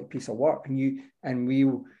quality piece of work.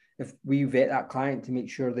 If we vet that client to make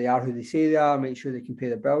sure they are who they say they are, make sure they can pay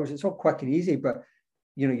their bills, it's all quick and easy. But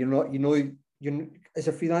you know, you're as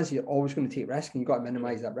a freelancer, you're always going to take risk, and you've got to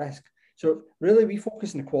minimize that risk. So really, we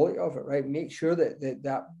focus on the quality of it, right? Make sure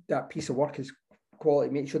that piece of work is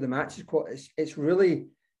quality. Make sure the match is quality. It's really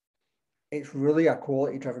a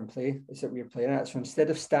quality-driven play. It's that we're playing at. So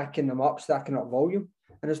instead of stacking up volume,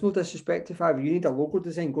 and there's no disrespect to Fiverr. You need a logo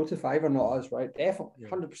design, go to Fiverr, not us, right? Definitely,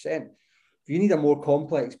 100%. If you need a more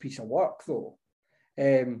complex piece of work, though,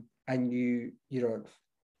 and you know,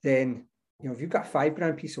 then, you know, if you've got a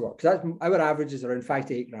 $5,000 piece of work, because our average is around $5,000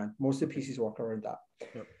 to $8,000. Most of the pieces of work are around that.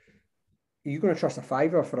 Yep. You're going to trust a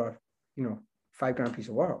Fiverr for a, you know, $5,000 piece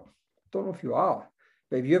of work? Don't know if you are,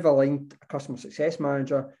 but if you have aligned a customer success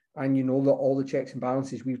manager and you know that all the checks and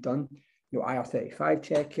balances we've done, you know, IR35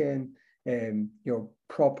 checking, you know,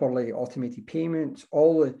 properly automated payments,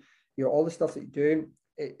 all the stuff that you do.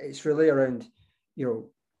 It's really around, you know,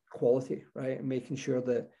 quality, right? And making sure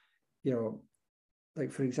that, you know,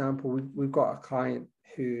 like, for example, we've got a client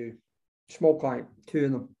small client, 2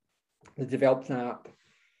 of them, they developed an app.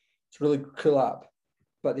 It's a really cool app,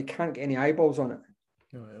 but they can't get any eyeballs on it.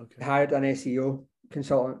 Right, okay. They hired an SEO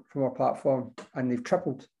consultant from our platform, and they've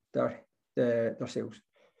tripled their sales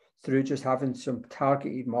through just having some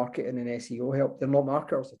targeted marketing and SEO help. They're not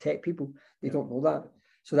marketers, they're tech people. They don't know that.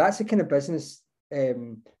 So that's the kind of business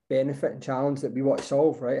benefit and challenge that we want to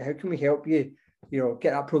solve, right? How can we help you, you know,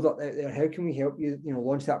 get that product out there? How can we help you, you know,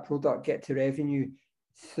 launch that product, get to revenue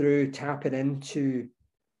through tapping into,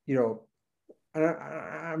 you know, and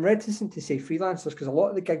I'm reticent to say freelancers, because a lot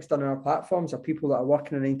of the gigs done on our platforms are people that are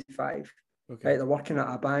working a 9 to 5, okay, right? They're working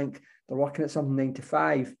at a bank, they're working at something 9 to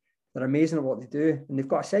 5. They're amazing at what they do, and they've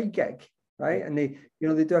got a side gig, right? And they, you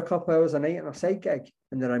know, they do a couple of hours a night on a side gig,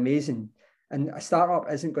 and they're amazing. And a startup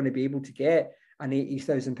isn't going to be able to get an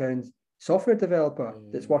 £80,000 software developer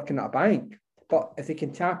that's working at a bank. But if they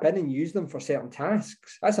can tap in and use them for certain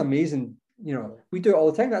tasks, that's amazing. You know, we do it all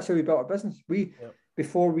the time. That's how we built our business.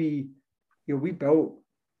 Before we built,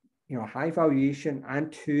 you know, high valuation and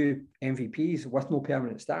 2 MVPs with no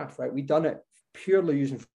permanent staff, right? We done it purely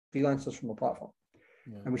using freelancers from the platform.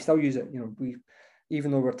 Yeah. And we still use it. You know, even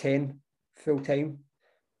though we're 10 full time,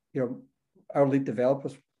 you know, our lead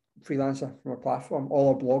developers, freelancer from our platform. All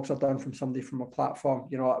our blogs are done from somebody from our platform.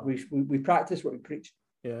 You know, we practice what we preach.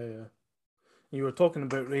 Yeah. You were talking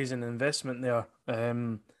about raising investment there.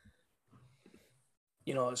 You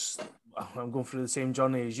know, I'm going through the same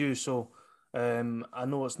journey as you, so I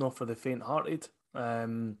know it's not for the faint-hearted.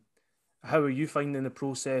 How are you finding the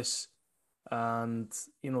process? And,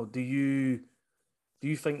 you know, do you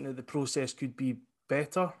think that the process could be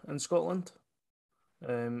better in Scotland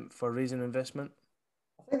for raising investment?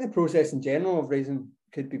 I think the process in general of raising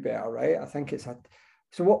be better, right? I think it's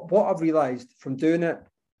so what I've realised from doing it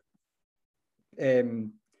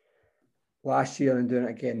last year and doing it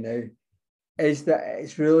again now is that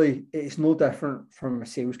it's no different from a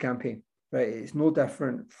sales campaign, right? It's no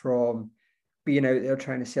different from being out there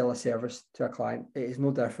trying to sell a service to a client. It is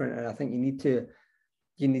no different, and I think you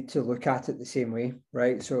need to look at it the same way,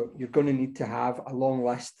 right? So you're going to need to have a long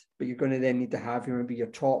list, but you're going to then need to have maybe your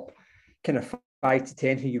top kind of 5 to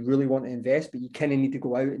 10 who you really want to invest, but you kind of need to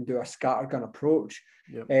go out and do a scattergun approach.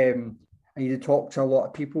 Yep. And you need to talk to a lot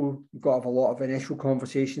of people. You've got to have a lot of initial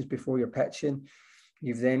conversations before you're pitching.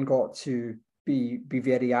 You've then got to be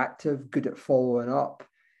very active, good at following up,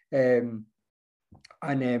 and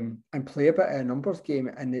play a bit of a numbers game.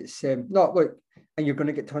 And it's not look, and you're going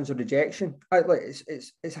to get tons of rejection.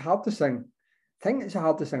 It's the hardest thing. I think it's the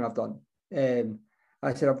hardest thing I've done.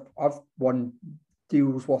 I said I've won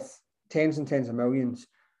deals worth tens and tens of millions,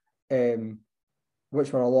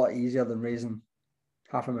 which were a lot easier than raising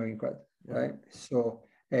 £500,000, right? So,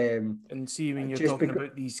 and see, when you're talking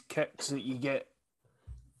about these kicks that you get,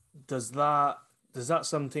 does that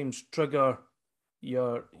sometimes trigger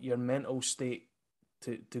your mental state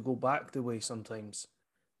to go back the way sometimes?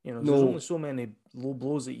 You know, there's only so many low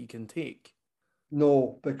blows that you can take.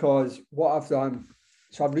 No, because what I've done,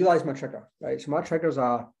 so I've realised my trigger, right? So my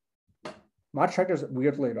triggers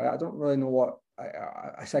weirdly, right? I don't really know what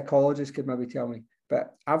a psychologist could maybe tell me,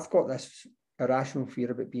 but I've got this irrational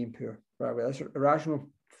fear about being poor, right? This irrational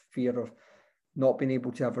fear of not being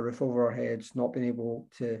able to have a roof over our heads, not being able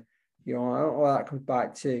to, I don't know, that comes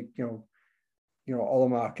back to, all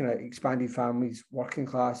of my kind of expanded families, working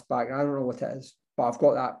class back. I don't know what it is, but I've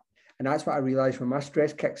got that. And that's what I realised when my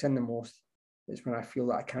stress kicks in the most, is when I feel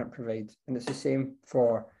that I can't provide. And it's the same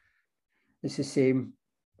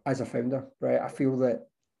as a founder, right? I feel that,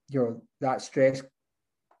 that stress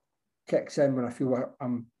kicks in when I feel like I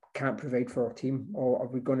can't provide for our team, or are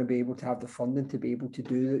we going to be able to have the funding to be able to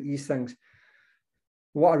do these things?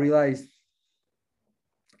 What I realised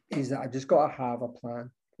is that I just got to have a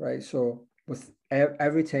plan, right? So with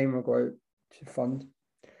every time I go out to fund,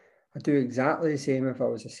 I do exactly the same if I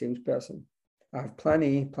was a salesperson. I have plan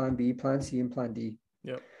A, plan B, plan C, and plan D.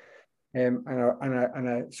 Yep.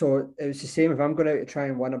 So it was the same if I'm going out to try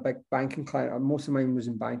and win a big banking client. Most of mine was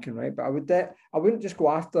in banking, right? But I wouldn't just go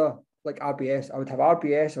after like RBS. I would have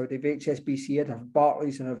RBS, I would have HSBC, I'd have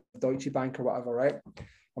Barclays, and have Deutsche Bank or whatever, right?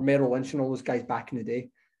 Or Merrill Lynch and all those guys back in the day.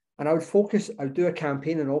 And I would do a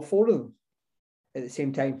campaign in all 4 of them at the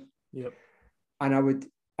same time. Yep.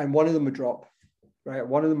 And one of them would drop, right?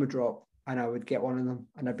 One of them would drop, and I would get one of them,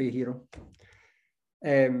 and I'd be a hero.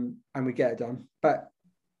 And we'd get it done. But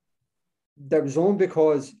that was only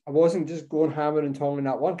because I wasn't just going hammer and tong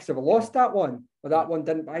that one, because if I lost that one, or that one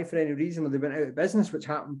didn't buy for any reason, or they went out of business, which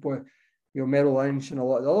happened with Merrill Lynch and a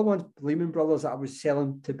lot of the other ones, Lehman Brothers, that I was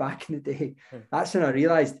selling to back in the day. That's when I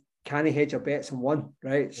realised, can I hedge your bets on one,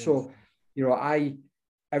 right? Yes. So,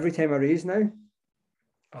 every time I raise now,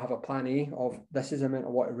 I have a plan A of this is the amount I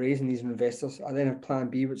want to raise in these investors. I then have plan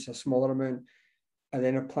B, which is a smaller amount. I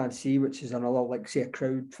then have plan C, which is another, like say a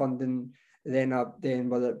crowdfunding. Then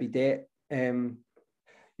whether it be debt,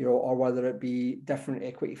 or whether it be different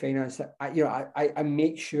equity finance. I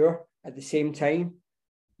make sure at the same time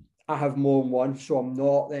I have more than one, so I'm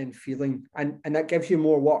not then feeling, and that gives you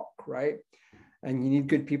more work, right? And you need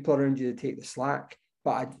good people around you to take the slack.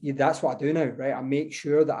 But that's what I do now, right? I make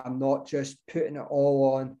sure that I'm not just putting it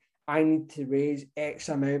all on, I need to raise X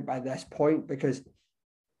amount by this point, because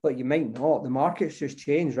you might not. The market's just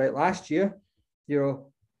changed, right? Last year,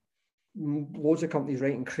 loads of companies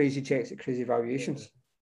writing crazy checks at crazy valuations.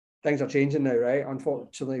 Things are changing now, right?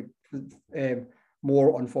 Unfortunately,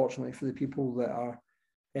 more unfortunately for the people that are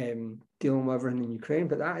dealing with everything in Ukraine,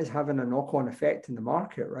 but that is having a knock-on effect in the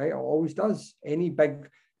market, right? It always does. Any big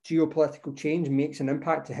geopolitical change makes an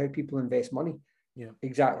impact to how people invest money. Yeah,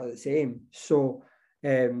 exactly the same. So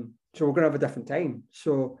we're going to have a different time.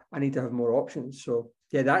 So I need to have more options. So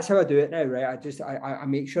yeah, that's how I do it now, right? I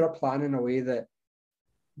make sure I plan in a way that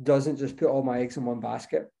doesn't just put all my eggs in one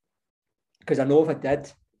basket, because I know if I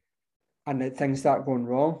did and that things start going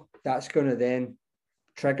wrong, that's going to then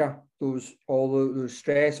trigger all those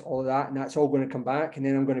stress, all of that, and that's all going to come back, and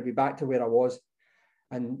then I'm going to be back to where I was.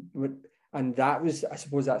 And that was, I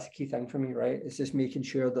suppose that's the key thing for me, right? It's just making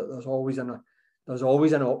sure that there's always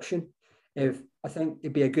an option. If I think to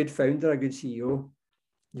be a good founder, a good CEO,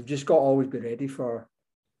 you've just got to always be ready for,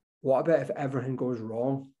 what about if everything goes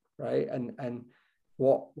wrong, right? And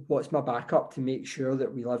what's my backup to make sure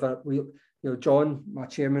that we live it? John, my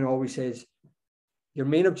chairman, always says, your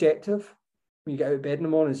main objective when you get out of bed in the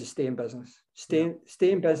morning is to stay in business. Stay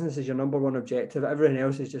in business is your number one objective. Everything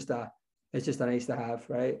else is just a nice to have,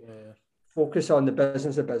 right? Yeah. Focus on the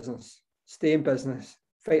business of business. Stay in business.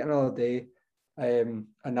 Fight another day, and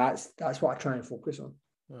that's what I try and focus on.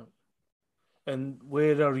 Yeah. And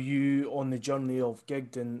where are you on the journey of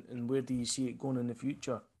Gigged, and where do you see it going in the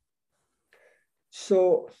future?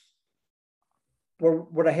 So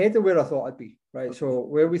we're ahead of where I thought I'd be, right? Okay. So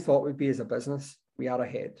where we thought we'd be as a business, we are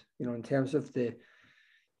ahead. You know, in terms of the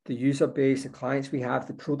user base, the clients we have,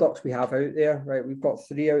 the products we have out there, right? We've got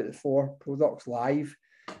 3 out of the 4 products live.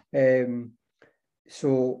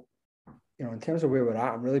 So, you know, in terms of where we're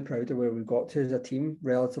at, I'm really proud of where we got to as a team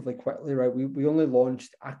relatively quickly, right? We only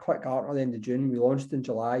launched a quick Gartner at the end of June. We launched in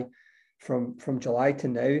July. From July to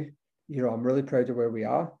now, you know, I'm really proud of where we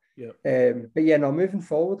are. Yeah. But yeah, no, moving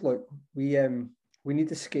forward, look, we need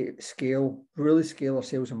to really scale our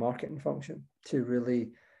sales and marketing function to really,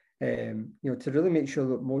 you know, to really make sure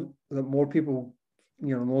that more people,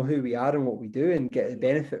 you know who we are and what we do and get the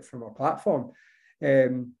benefit from our platform,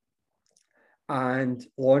 and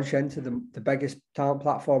launch into the biggest talent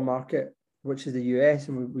platform market, which is the US,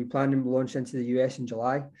 and we plan to launch into the US in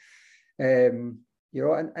July. You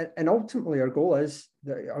know, and ultimately our goal is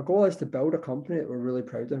to build a company that we're really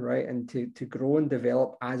proud of, right? And to grow and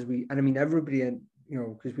develop and I mean everybody in, you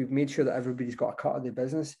know, because we've made sure that everybody's got a cut of the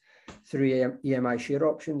business through EMI share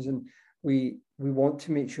options, and we want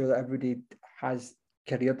to make sure that everybody has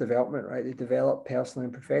career development, right? They develop personally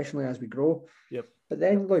and professionally as we grow. Yep. But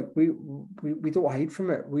then, look, we don't hide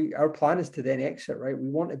from it. Our plan is to then exit, right? We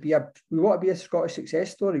want to be a Scottish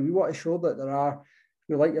success story. We want to show that there are,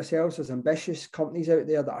 you know, like yourselves, there's ambitious companies out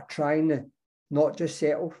there that are trying to not just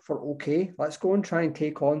settle for okay. Let's go and try and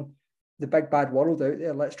take on the big bad world out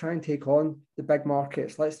there. Let's try and take on the big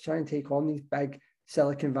markets. Let's try and take on these big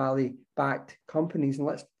Silicon Valley backed companies, and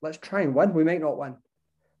let's try and win. We might not win,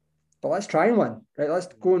 but let's try and win, right? Let's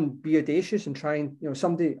go and be audacious and try and, you know,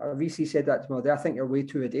 a VC said that to me. I think you're way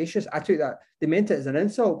too audacious. I took that, they meant it as an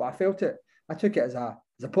insult, but I took it as a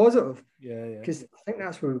positive. Yeah. Because I think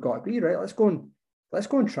that's where we've got to be, right? Let's go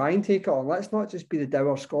and try and take it on. Let's not just be the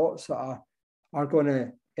dour Scots that are going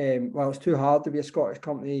to, well, it's too hard to be a Scottish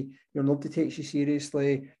company. You know, nobody takes you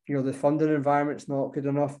seriously. You know, the funding environment's not good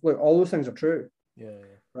enough. Look, all those things are true. Yeah.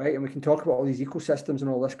 Right. And we can talk about all these ecosystems and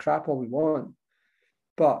all this crap all we want.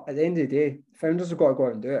 But at the end of the day, founders have got to go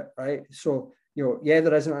out and do it. Right. So, you know, yeah,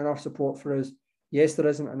 there isn't enough support for us. Yes, there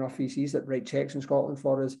isn't enough VCs that write checks in Scotland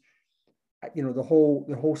for us. You know, the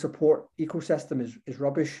whole support ecosystem is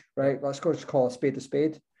rubbish. Right. Let's just call a spade a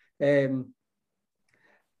spade. There's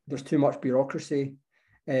too much bureaucracy.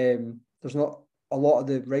 There's not a lot of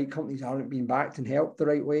the right companies aren't being backed and helped the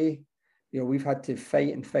right way. You know, we've had to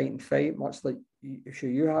fight, much like I'm sure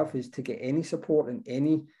you have, is to get any support and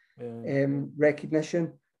any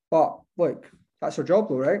recognition. But look, that's our job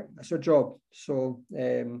though, right? That's our job. So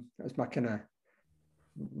that's my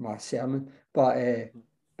sermon. But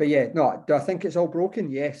yeah, no, do I think it's all broken?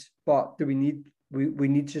 Yes. But do we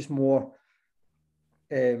need just more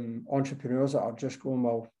entrepreneurs that are just going,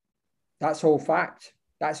 well, that's all fact.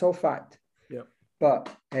 Yeah. But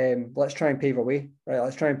let's try and pave a way, right?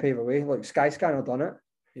 Let's try and pave a way. Like Skyscanner done it.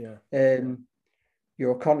 Yeah.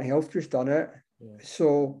 Your Current Health Group's done it. Yeah.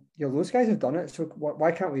 So, you know, those guys have done it. So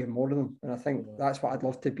why can't we have more of them? And I think that's what I'd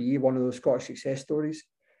love to be, one of those Scottish success stories.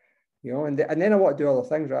 You know, and then I want to do other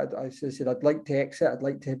things, right? I said I'd like to exit. I'd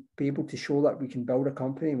like to be able to show that we can build a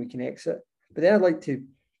company and we can exit. But then I'd like to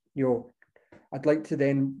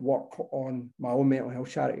then work on my own mental health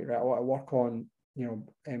charity, right? I want to work on, you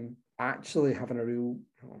know, actually having a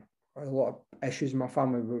lot of issues in my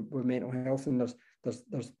family with mental health, and there's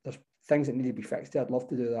things that need to be fixed there. I'd love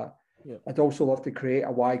to do that. Yeah. I'd also love to create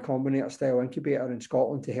a Y Combinator style incubator in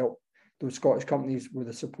Scotland to help those Scottish companies with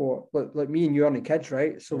the support. Like me and you aren't kids,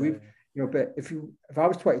 right? So we've, you know, but if I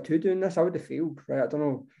was 22 doing this, I would have failed, right? I don't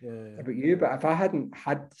know about you, but if I hadn't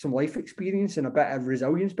had some life experience and a bit of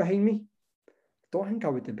resilience behind me, I don't think I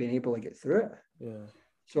would have been able to get through it. Yeah.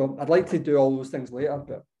 So I'd like to do all those things later,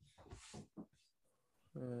 but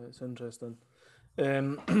it's interesting.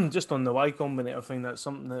 Just on the Y Combinator thing, that's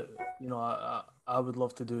something that, you know, I would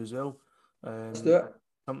love to do as well. Let's do it.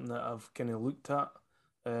 Something that I've kind of looked at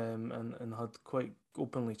and had quite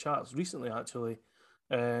openly chats recently, actually,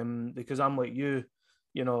 because I'm like you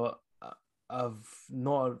know, I've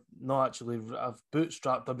not actually, I've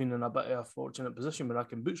bootstrapped. I've been in a bit of a fortunate position where I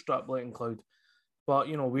can bootstrap Lightning Cloud, but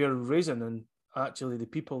you know, we're raising, and actually the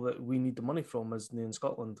people that we need the money from is in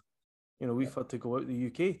Scotland. You know, we've had to go out the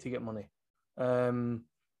UK to get money.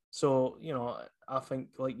 So, you know, I think,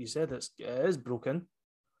 like you said, it is broken,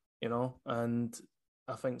 you know, and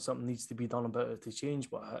I think something needs to be done about it to change.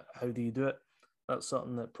 But how do you do it? That's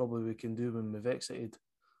something that probably we can do when we've exited,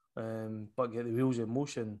 but get the wheels in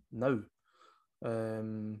motion now.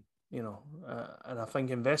 And I think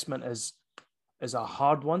investment is a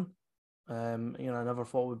hard one. I never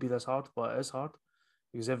thought it would be this hard, but it is hard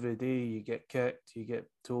because every day you get kicked, you get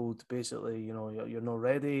told basically, you're not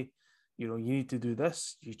ready. You need to do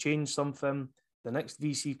this. You change something. The next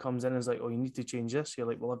VC comes in and is like, oh, you need to change this. You're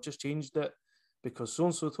like, well, I've just changed it because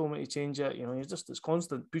so-and-so told me to change it. It's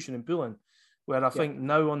constant pushing and pulling. Where I think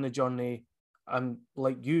now on the journey, I'm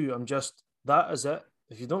like you, I'm just, that is it.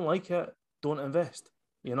 If you don't like it, don't invest,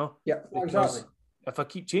 Yeah, because exactly. if I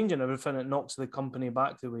keep changing everything, it knocks the company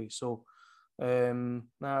back the way. So,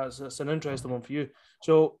 it's an interesting one for you.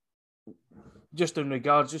 So, just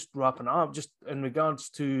wrapping it up, just in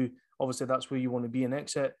regards to, obviously that's where you want to be in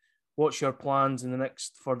exit. What's your plans in the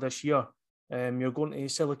next for this year? You're going to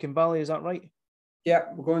Silicon Valley, is that right?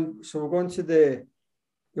 Yeah, we're going to the.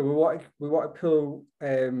 Yeah, we want to pull.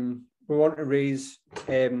 We want to raise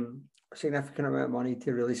a significant amount of money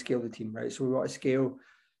to really scale the team, right? So we want to scale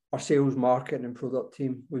our sales, marketing, and product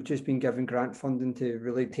team. We've just been given grant funding to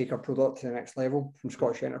really take our product to the next level from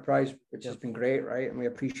Scottish Enterprise, which has been great, right? And we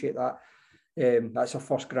appreciate that. That's our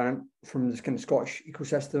first grant from this kind of Scottish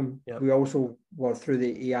ecosystem. Yep. We also were through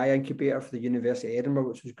the AI incubator for the University of Edinburgh,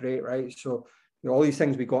 which was great, right? So all these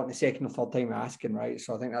things we got in the second or third time asking, right?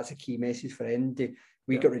 So I think that's a key message for Indy.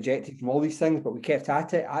 We got rejected from all these things, but we kept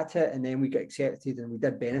at it, and then we got accepted, and we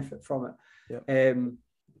did benefit from it.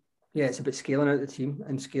 It's about scaling out the team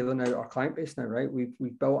and scaling out our client base now, right?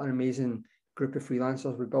 We've built an amazing group of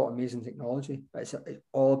freelancers. We've built amazing technology. It's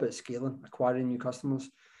all about scaling, acquiring new customers,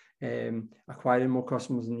 acquiring more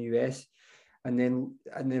customers in the US, and then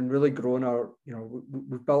really growing our,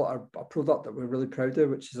 we've built a product that we're really proud of,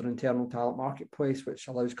 which is our internal talent marketplace, which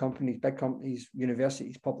allows companies, big companies,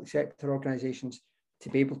 universities, public sector organizations to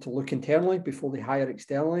be able to look internally before they hire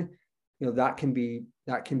externally. That can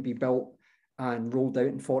be built and rolled out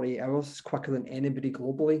in 48 hours. It's quicker than anybody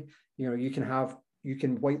globally. You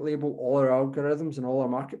can white label all our algorithms and all our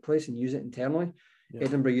marketplace and use it internally.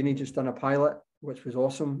 Edinburgh Uni just done a pilot, which was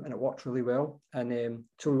awesome, and it worked really well. And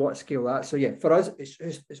so we want to scale that. So for us,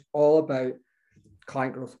 it's all about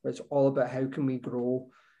client growth. It's all about how can we grow,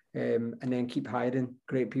 and then keep hiring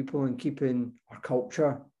great people and keeping our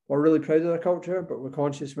culture. We're really proud of our culture, but we're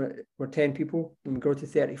conscious we're 10 people. When we go to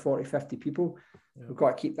 30, 40, 50 people, we've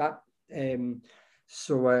got to keep that.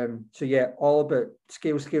 All about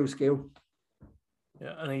scale.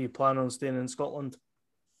 Yeah, and are you planning on staying in Scotland?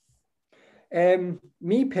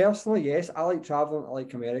 Me personally, yes. I like traveling. I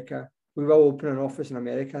like America. We will open an office in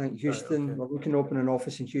America. I think Houston. Right, okay. We're looking to open an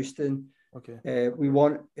office in Houston. Okay. We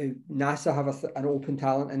want NASA have an open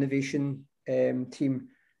talent innovation team.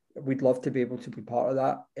 We'd love to be able to be part of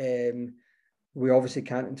that. We obviously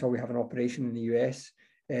can't until we have an operation in the US.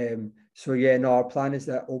 Our plan is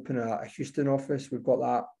to open a Houston office. We've got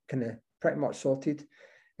that kind of pretty much sorted.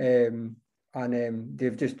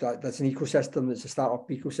 They've just, that's an ecosystem, that's a startup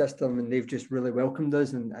ecosystem, and they've just really welcomed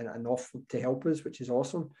us and offered to help us, which is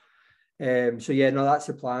awesome. That's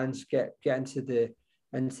the plans. Get into the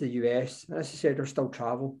US. As I said, there's still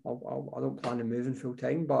travel. I don't plan on moving full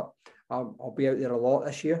time, but I'll be out there a lot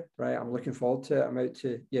this year, right? I'm looking forward to it. I'm out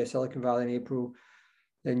to Silicon Valley in April,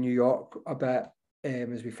 then New York a bit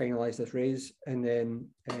as we finalize this raise, and then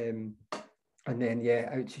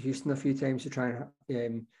out to Houston a few times to try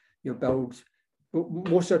and build.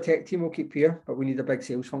 Most of our tech team will keep here, but we need a big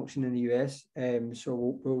sales function in the US.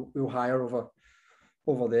 So we'll hire over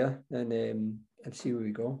there and see where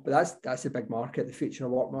we go. But that's a big market. The future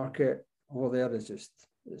of work market over there is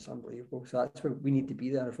it's unbelievable. So that's where we need to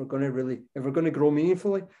be there if we're going to grow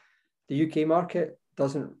meaningfully. The UK market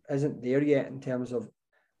isn't there yet in terms of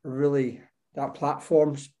really that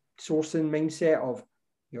platform sourcing mindset of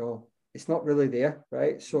it's not really there,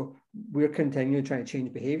 right? So we're continuing trying to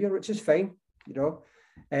change behavior, which is fine.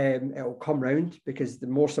 It'll come round because the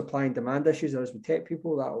more supply and demand issues there is with tech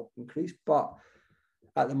people, that will increase. But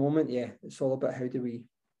at the moment, it's all about how do we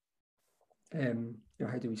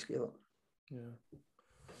scale it. Yeah,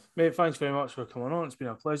 mate, thanks very much for coming on. It's been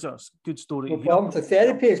a pleasure. It's a good story. No problem. To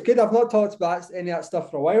therapy, it's good. I've not talked about any of that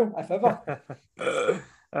stuff for a while, if ever.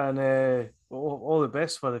 And all the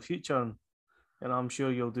best for the future. And I'm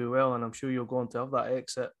sure you'll do well, and I'm sure you'll go on to have that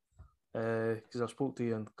exit. Because I've spoke to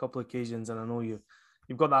you on a couple of occasions, and I know you've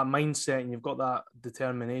got that mindset and you've got that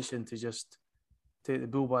determination to just take the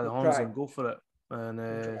bull by the horns and go for it. And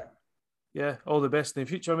all the best in the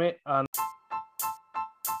future, mate. And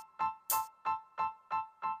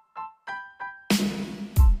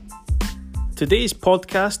Today's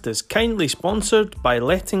podcast is kindly sponsored by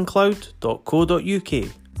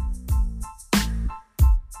lettingcloud.co.uk.